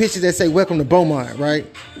take a picture that say "Welcome to Beaumont," right?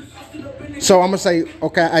 So I'm gonna say,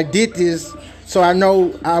 okay, I did this, so I know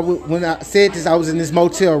when I said this, I was in this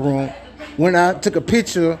motel room. When I took a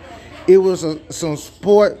picture, it was some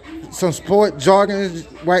sport jogging,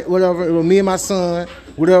 right? Whatever. It was me and my son,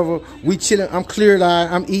 whatever. We chilling. I'm clear-eyed.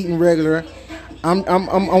 I'm eating regular.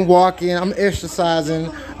 I'm walking. I'm exercising.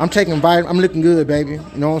 I'm taking vitamins. I'm looking good, baby. You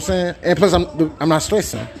know what I'm saying? And plus, I'm not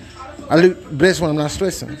stressing. I look blessed when I'm not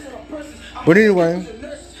stressing. But anyway,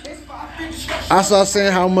 I started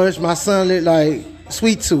saying how much my son looked like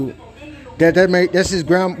Sweet Tooth. That's his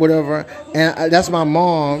grandma, whatever, and that's my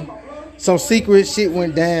mom. Some secret shit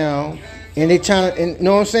went down, and they trying to, and you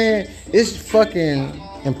know what I'm saying? It's fucking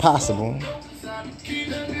impossible.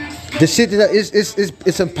 The shit that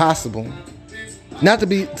it's impossible. Not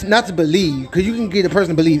to believe, because you can get a person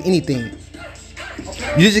to believe anything.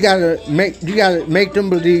 You just gotta make them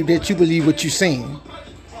believe that you believe what you're saying,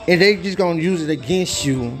 and they just gonna use it against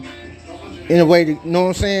you in a way that, you know what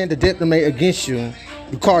I'm saying, to detonate against you,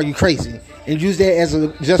 to call you crazy, and use that as a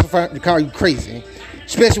justifier to call you crazy,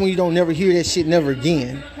 especially when you don't never hear that shit never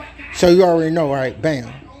again. So you already know, all right,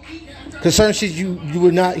 bam. Because certain shit you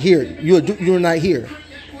will not hear, you will not hear,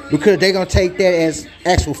 because they're gonna take that as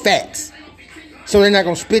actual facts. So they're not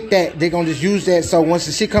gonna spit that. They're gonna just use that. So once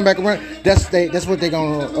the shit come back around, that's what they're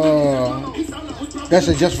gonna. That's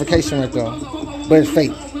a justification right there. But it's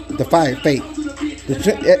fake. The fire, fake.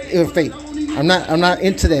 It's fake. I'm not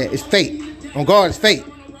into that. It's fake. On God, it's fake.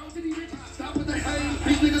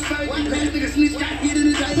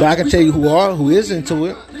 But I can tell you who is into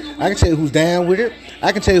it. I can tell you who's down with it.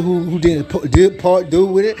 I can tell you who did part do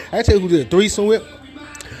with it. I can tell you who did a threesome with it.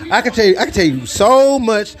 I can tell you so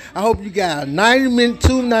much. I hope you got 90 minutes,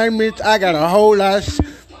 90 minutes. I got a whole lot of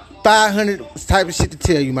 500 type of shit to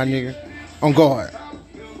tell you, my nigga. On guard.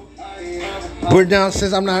 But now,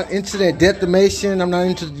 since I'm not into that defamation, I'm not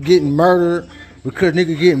into getting murdered because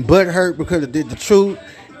nigga getting butt hurt because the truth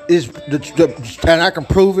is and I can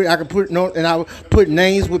prove it. I can put and I would put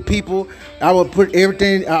names with people. I would put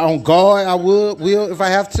everything on guard. I will if I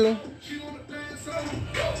have to.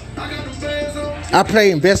 I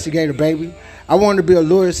play investigator, baby. I wanted to be a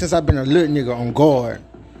lawyer since I've been a little nigga on guard.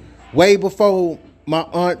 Way before my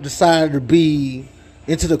aunt decided to be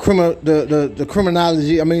into the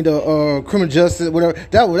criminology. I mean the criminal justice, whatever.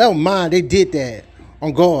 That was mine. They did that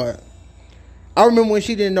on guard. I remember when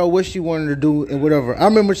she didn't know what she wanted to do and whatever. I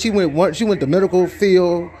remember she went the medical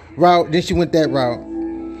field route. Then she went that route.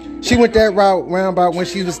 She went that route round about when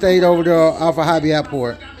she was stayed over there off of Hobby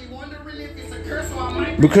Airport.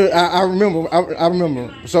 Because I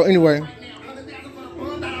remember. So anyway.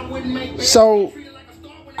 So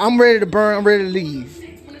I'm ready to burn. I'm ready to leave.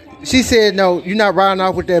 She said, no, you're not riding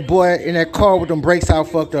off with that boy in that car with them brakes all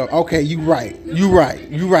fucked up. Okay, you right.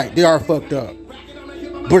 They are fucked up.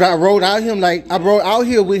 But I rode out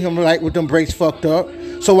here with him like with them brakes fucked up.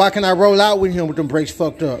 So why can I roll out with him with them brakes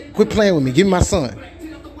fucked up? Quit playing with me. Give me my son.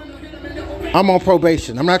 I'm on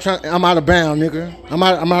probation. I'm not trying. I'm out of bound, nigga. I'm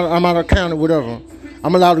out of county, whatever.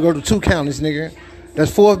 I'm allowed to go to 2 counties, nigga.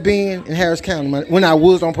 That's 4th Bend and Harris County. When I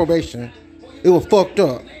was on probation, it was fucked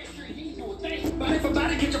up.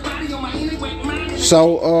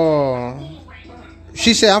 So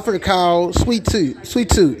she said I'm finna call Sweet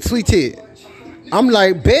Tit. I'm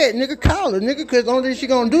like, bet, nigga, call her, nigga, cause the only thing she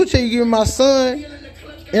gonna do till you give me my son,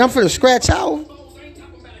 and I'm finna scratch out.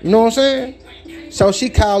 You know what I'm saying? So she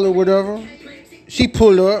called her, whatever. She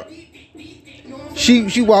pulled up.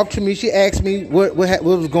 She walked to me. She asked me what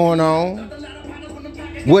was going on.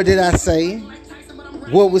 What did I say?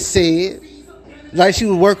 What was said? Like she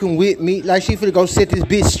was working with me. Like she finna go set this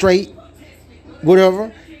bitch straight.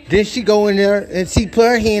 Whatever. Then she go in there and she put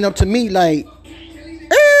her hand up to me like,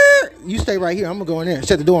 you stay right here. I'm gonna go in there.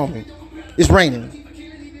 Shut the door on me. It's raining.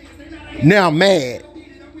 Now I'm mad.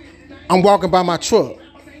 I'm walking by my truck.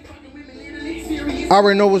 I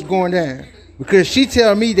already know what's going down. Because she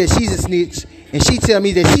tell me that she's a snitch and she tell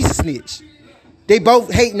me that she's a snitch. They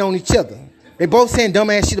both hating on each other. They both saying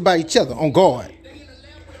dumbass shit about each other on guard.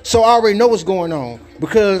 So I already know what's going on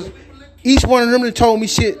because each one of them told me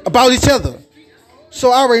shit about each other.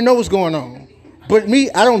 So I already know what's going on. But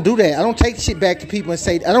me, I don't do that. I don't take shit back to people and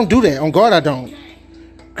say, I don't do that. On guard, I don't.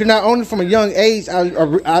 Because not only from a young age, I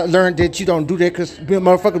learned that you don't do that because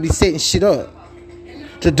motherfucker be setting shit up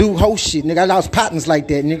to do whole shit, nigga. I lost partners like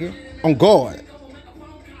that, nigga. On guard.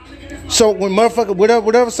 So when motherfucker, whatever,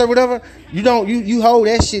 you hold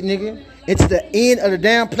that shit, nigga. Into the end of the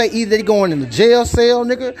damn play, either they going in the jail cell,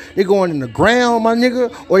 nigga, they going in the ground, my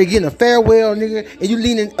nigga, or they getting a farewell, nigga, and you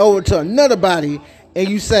leaning over to another body and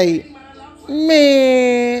you say,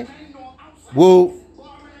 man, well,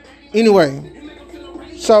 anyway,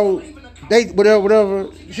 so they, whatever,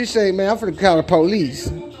 she say, man, I'm finna call the police.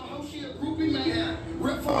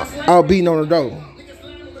 I'll beating on the door.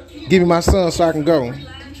 Give me my son so I can go.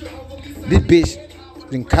 This bitch,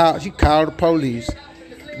 she called the police.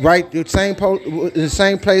 Right, the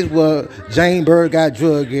same place where Jane Bird got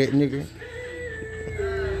drugged at, nigga.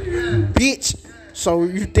 Bitch. So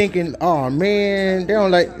you thinking, oh man, they don't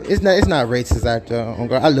like. It's not racist out there.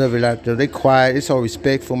 I love it out there. They quiet. It's so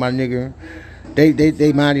respectful, my nigga.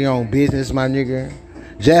 They mind their own business, my nigga.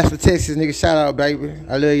 Jasper, Texas, nigga. Shout out, baby.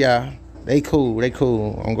 I love y'all. They cool.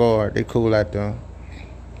 On guard. They cool out there.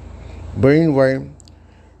 But anyway,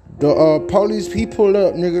 the police, he pulled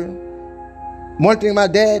up, nigga. One thing my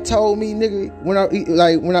dad told me, nigga, when I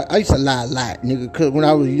used to lie a lot, nigga, cause when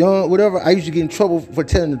I was young, whatever, I used to get in trouble for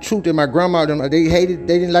telling the truth. And my grandma, they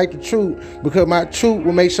didn't like the truth because my truth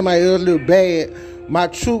would make somebody else look bad. My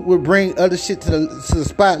truth would bring other shit to the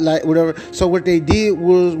spotlight, whatever. So what they did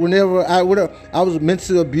was, whenever I was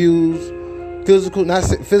mentally abused,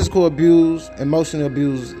 physical abuse, emotional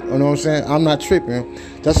abuse. You know what I'm saying? I'm not tripping.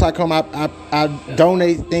 That's how come I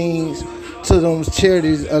donate things to them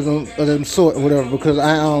charities of them sort, whatever, because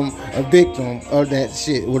I am a victim of that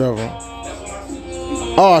shit, whatever.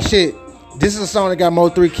 Oh shit, this is a song that got Mo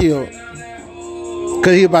 3 killed,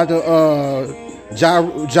 cause he about to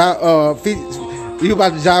he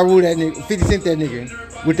about to Ja Rule that nigga, 50 Cent that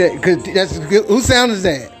nigga with that, cause that's whose sound is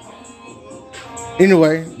that?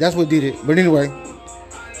 Anyway, that's what did it. But anyway,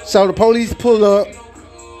 so the police pull up.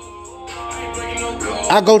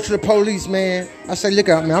 I go to the police, man. I say, look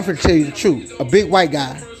out, man, I'm finna tell you the truth. A big white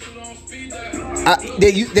guy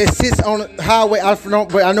that sits on the highway out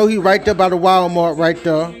front, but I know he right there by the Walmart right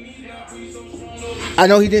there. I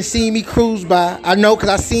know he didn't see me cruise by. I know because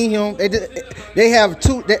I seen him. They have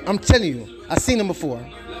two. I'm telling you, I seen him before.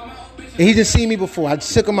 And he didn't see me before. I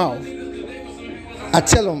just took him off. I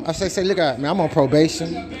tell him, I say, look out, man, I'm on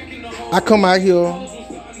probation. I come out here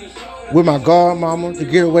with my godmama to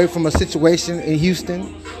get away from a situation in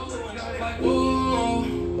Houston.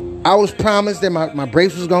 I was promised that my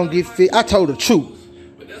brakes was gonna get fixed. I told the truth.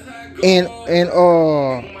 And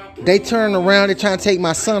they turned around, they trying to take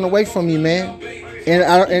my son away from me, man.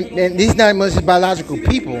 And these not much biological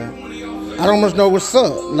people. I don't much know what's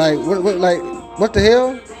up. Like what the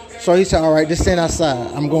hell? So he said, all right, just stand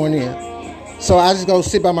outside. I'm going in. So I just go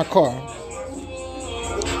sit by my car.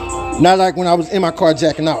 Not like when I was in my car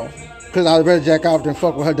jacking off. Because I'd rather jack off than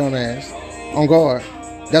fuck with her dumb ass. On guard.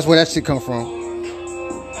 That's where that shit come from.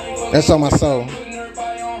 That's on my soul.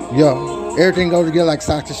 Yo, everything goes together like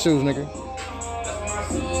socks and shoes, nigga.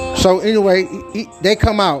 So anyway, they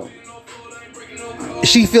come out.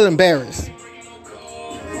 She feel embarrassed.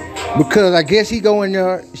 Because I guess he go in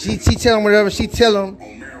there. She tell him whatever. She tell him.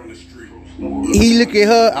 He look at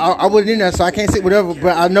her. I wasn't in there, so I can't say whatever.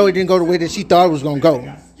 But I know it didn't go the way that she thought it was going to go.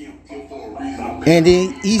 And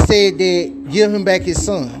then he said that give him back his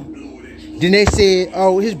son. Then they said,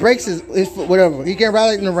 oh, his brakes is whatever. He can't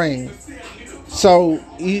ride it in the rain. So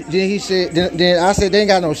then I said they ain't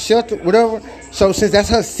got no shelter, whatever. So since that's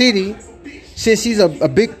her city, since she's a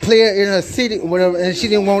big player in her city, whatever, and she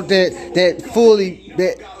didn't want that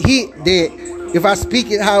if I speak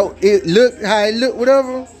it how it looked,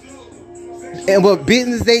 whatever, and what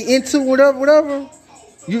business they into, whatever,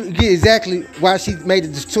 you get exactly why she made the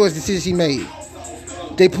decision she made.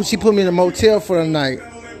 She put me in a motel for the night.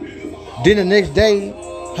 Then the next day,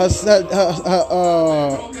 her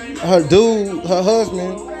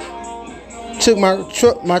husband took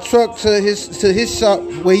my truck to his shop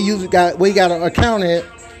where he got an account at.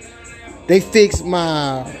 They fixed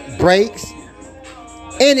my brakes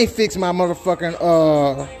and they fixed my motherfucking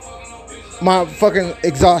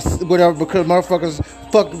exhaust, whatever, because motherfuckers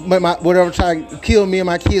whatever try to kill me and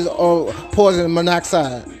my kids or poison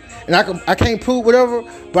monoxide. And I can't prove whatever,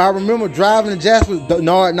 but I remember driving to Jasper.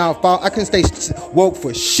 I couldn't stay woke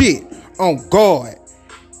for shit on guard.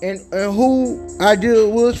 And who idea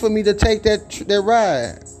it was for me to take that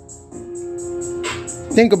ride?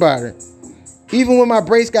 Think about it. Even when my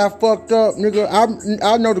brace got fucked up, nigga,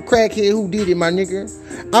 I know the crackhead who did it, my nigga.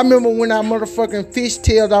 I remember when I motherfucking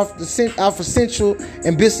fishtailed off of Central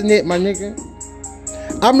and Bissonnette, my nigga.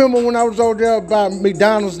 I remember when I was over there by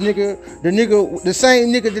McDonald's, nigga. The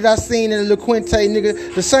same nigga that I seen in the La Quinte,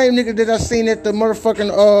 nigga. The same nigga that I seen at the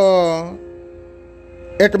motherfucking,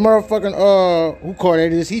 who car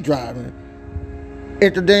that is? He driving.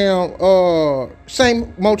 At the damn,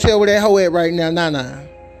 same motel where that hoe at right now, Nana.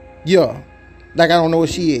 Yeah. Like I don't know where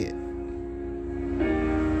she at.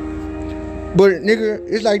 But nigga,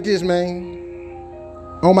 it's like this, man.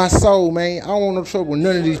 On my soul, man. I don't want no trouble with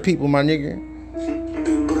none of these people, my nigga.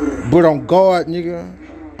 But on God, nigga,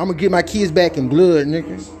 I'm gonna get my kids back in blood,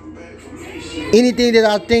 nigga. Anything that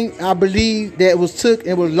I believe that was took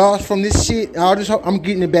and was lost from this shit, I'm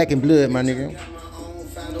getting it back in blood, my nigga.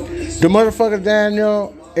 The motherfuckers down there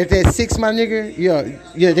at that 6, my nigga,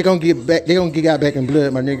 yeah, they gonna get got back in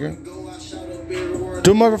blood, my nigga.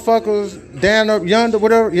 The motherfuckers down up yonder,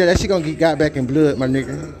 whatever, yeah, that shit gonna get got back in blood, my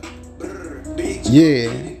nigga. Yeah.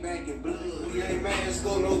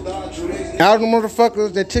 All the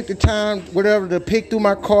motherfuckers that took the time, whatever, to pick through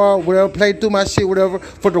my car, whatever, play through my shit, whatever.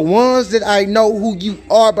 For the ones that I know who you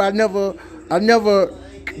are, but I never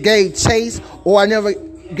gave chase, or I never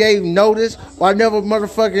gave notice, or I never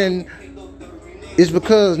motherfucking. It's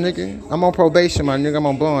because, nigga, I'm on probation, my nigga. I'm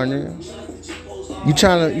on bond, nigga. You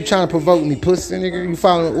trying to provoke me, pussy, nigga? You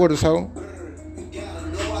following orders, ho?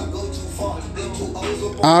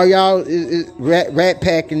 All y'all is rat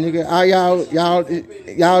packing, nigga. All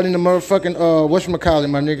y'all in the motherfucking whatchamacallit,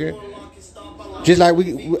 my nigga. Just like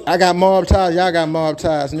I got mob ties, y'all got mob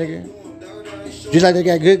ties, nigga. Just like they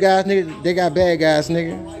got good guys, nigga, they got bad guys,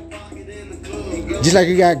 nigga. Just like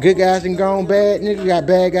you got good guys and gone bad, nigga, you got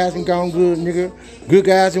bad guys and gone good, nigga. Good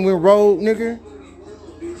guys and went rogue, nigga.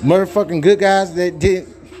 Motherfucking good guys that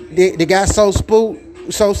they got so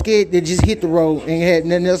spooked, so scared they just hit the road and had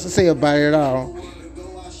nothing else to say about it at all.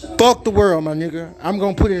 Fuck the world, my nigga. I'm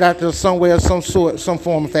gonna put it out there somewhere, some sort, some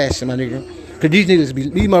form of fashion, my nigga. Cause these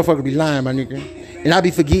motherfuckers be lying, my nigga. And I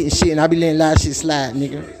be forgetting shit and I be letting a lot of shit slide,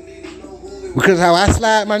 nigga. Because how I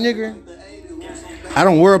slide, my nigga, I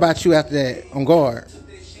don't worry about you after that, on guard.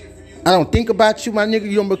 I don't think about you, my nigga.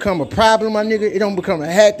 You don't become a problem, my nigga. It don't become a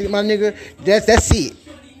hectic, my nigga. That's it.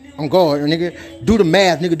 On guard, nigga. Do the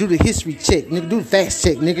math, nigga. Do the history check, nigga. Do the facts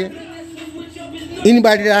check, nigga.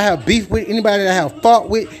 Anybody that I have beef with, anybody that I have fought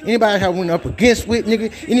with, anybody that I went up against with,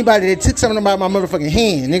 nigga. Anybody that took something about my motherfucking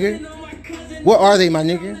hand, nigga. What are they, my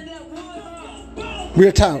nigga?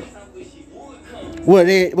 Real talk. What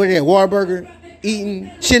they at Whataburger,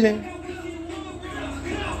 eating, chilling?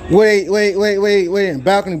 Wait, in the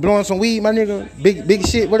balcony blowing some weed, my nigga? Big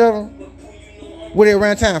shit, whatever. Where they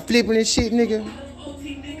around town flipping and shit, nigga?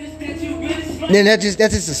 Then that's just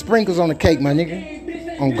the sprinkles on the cake, my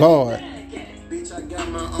nigga. On guard.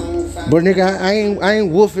 But nigga, I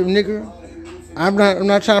ain't woofing, nigga. I'm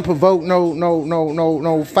not trying to provoke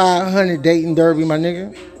no 500 dating derby, my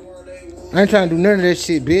nigga. I ain't trying to do none of that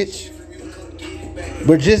shit, bitch.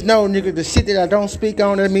 But just know, nigga, the shit that I don't speak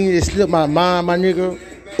on, that means it slipped my mind, my nigga.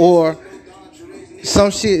 Or some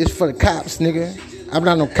shit is for the cops, nigga. I'm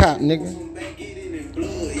not no cop, nigga.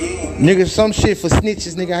 Nigga, some shit for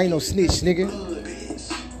snitches, nigga. I ain't no snitch, nigga.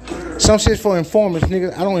 Some shit for informers,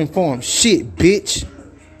 nigga. I don't inform shit, bitch.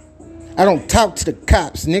 I don't talk to the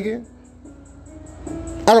cops, nigga.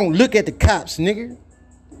 I don't look at the cops, nigga.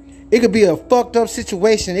 It could be a fucked up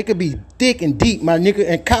situation. It could be thick and deep, my nigga.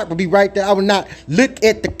 And cop would be right there. I would not look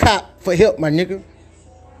at the cop for help, my nigga.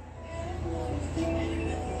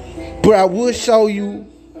 But I would show you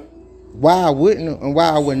why I wouldn't and why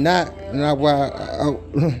I would not. And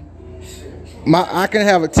I can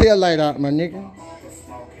have a tail light out, my nigga.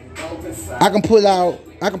 I can pull up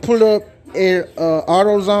at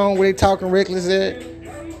AutoZone where they talking reckless at.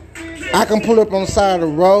 I can pull up on the side of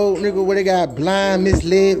the road, nigga, where they got blind,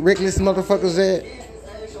 misled, reckless motherfuckers at.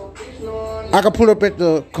 I can pull up at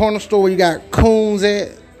the corner store where you got coons at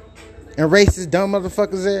and racist, dumb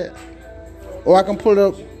motherfuckers at. Or I can pull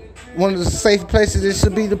up one of the safe places it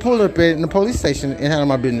should be to pull up at in the police station and handle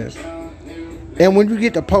my business. And when you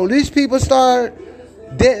get the police people start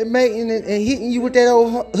detonating and hitting you with that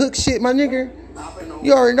old hook shit, my nigga,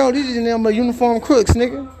 you already know these are them uniform crooks,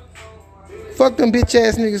 nigga. Fuck them bitch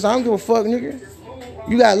ass niggas. I don't give a fuck, nigga.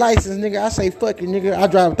 You got a license, nigga. I say fuck it, nigga. I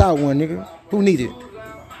drive without one, nigga. Who need it?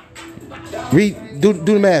 Do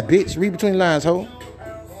the math, bitch. Read between the lines, ho.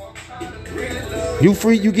 You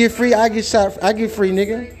free, you get free, I get shot, I get free,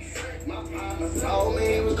 nigga.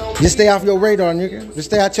 Just stay off your radar, nigga. Just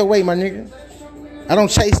stay out your way, my nigga. I don't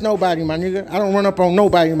chase nobody, my nigga. I don't run up on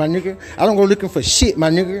nobody, my nigga. I don't go looking for shit, my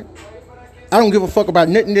nigga. I don't give a fuck about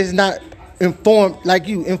nothing that's not informed like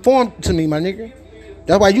you. Informed to me, my nigga.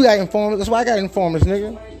 That's why you got informers. That's why I got informers,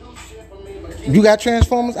 nigga. You got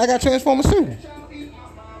transformers. I got transformers too.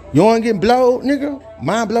 Yours get blowed, nigga.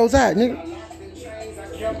 Mine blows out, nigga.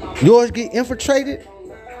 Yours get infiltrated.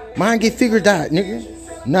 Mine get figured out,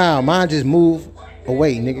 nigga. Nah, mine just move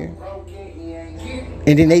away, nigga.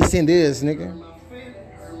 And then they send theirs, nigga.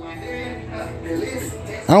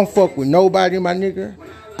 I don't fuck with nobody, my nigga.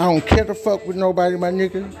 I don't care to fuck with nobody, my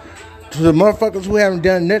nigga. To the motherfuckers who haven't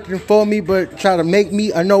done nothing for me but try to make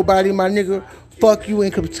me a nobody, my nigga, fuck you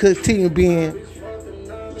and continue being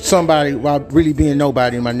somebody while really being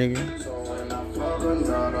nobody, my nigga.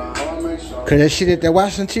 Cause that shit at that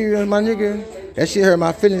washing material, my nigga, that shit hurt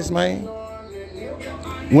my feelings, man.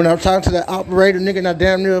 When I was talking to the operator, nigga, and I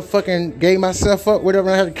damn near fucking gave myself up, whatever,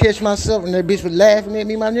 and I had to catch myself, and that bitch was laughing at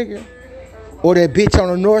me, my nigga. Or that bitch on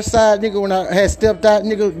the north side, nigga, when I had stepped out,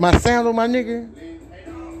 nigga, my sandal, my nigga.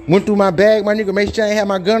 Went through my bag, my nigga, made sure I ain't had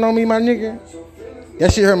my gun on me, my nigga.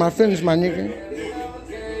 That shit hurt my feelings, my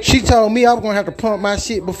nigga. She told me I was gonna have to pump my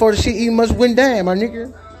shit before the shit even much went down, my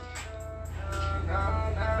nigga.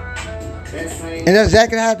 And that's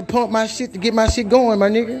exactly how I had to pump my shit to get my shit going, my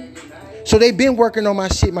nigga. So they been working on my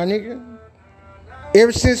shit, my nigga.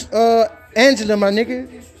 Ever since Angela, my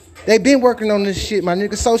nigga. They been working on this shit, my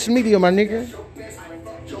nigga. Social media, my nigga.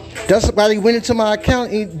 That's why they went into my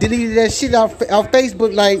account and deleted that shit off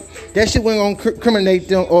Facebook. Like, that shit wasn't gonna criminate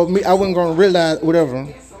them, or me, I wasn't gonna realize whatever.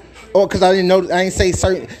 Or because I didn't know, I ain't say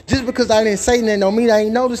certain. Just because I didn't say nothing don't mean I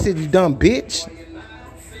ain't noticed it, you dumb bitch.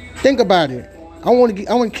 Think about it. I want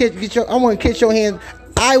to catch your hands.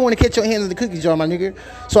 I want to catch your hands in the cookie jar, my nigga,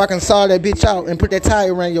 so I can saw that bitch out and put that tie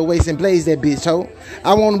around your waist and blaze that bitch, ho.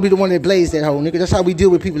 I want to be the one that blaze that hoe, nigga. That's how we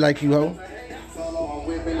deal with people like you, ho.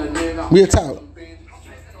 Real talk.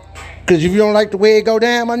 Because if you don't like the way it go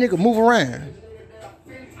down, my nigga, move around.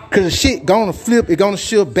 Because the shit gonna flip, it gonna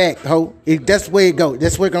shift back, ho. That's the way it go.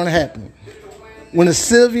 That's what's gonna happen. When the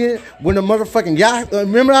Sylvia, when the motherfucking y'all,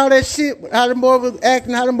 remember all that shit? How them boys was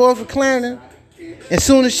acting, how them boys was clowning? As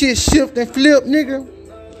soon as shit shift and flip, nigga,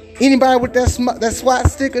 anybody with that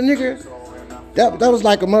SWAT sticker, nigga, that was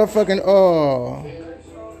like a motherfucking,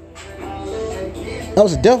 that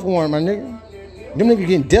was a death warrant, my nigga. Them niggas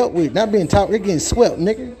getting dealt with, not being talked, they getting swept,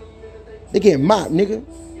 nigga. They getting mopped, nigga.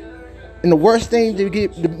 And the worst thing to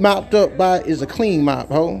get mopped up by is a clean mop,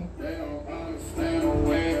 ho.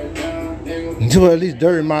 Until at least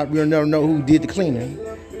dirty mop, we'll never know who did the cleaning.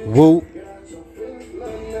 Whoop.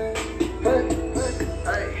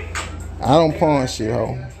 I don't pawn shit,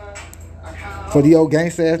 ho. For the old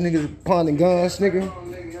gangsta ass niggas pawning guns, nigga,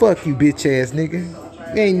 fuck you, bitch ass nigga.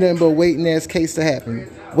 Ain't nothing but waiting ass case to happen.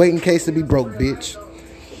 Waiting case to be broke, bitch.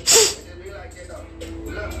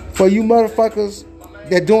 For you motherfuckers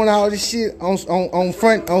that doing all this shit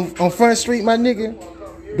on Front Street, my nigga,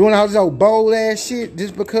 doing all this old bold ass shit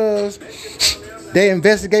just because their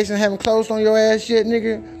investigation haven't closed on your ass yet,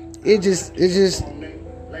 nigga. It just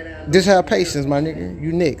have patience, my nigga.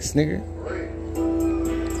 You next, nigga.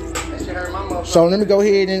 So let me go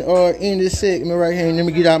ahead and end this segment right here and let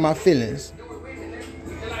me get out my feelings.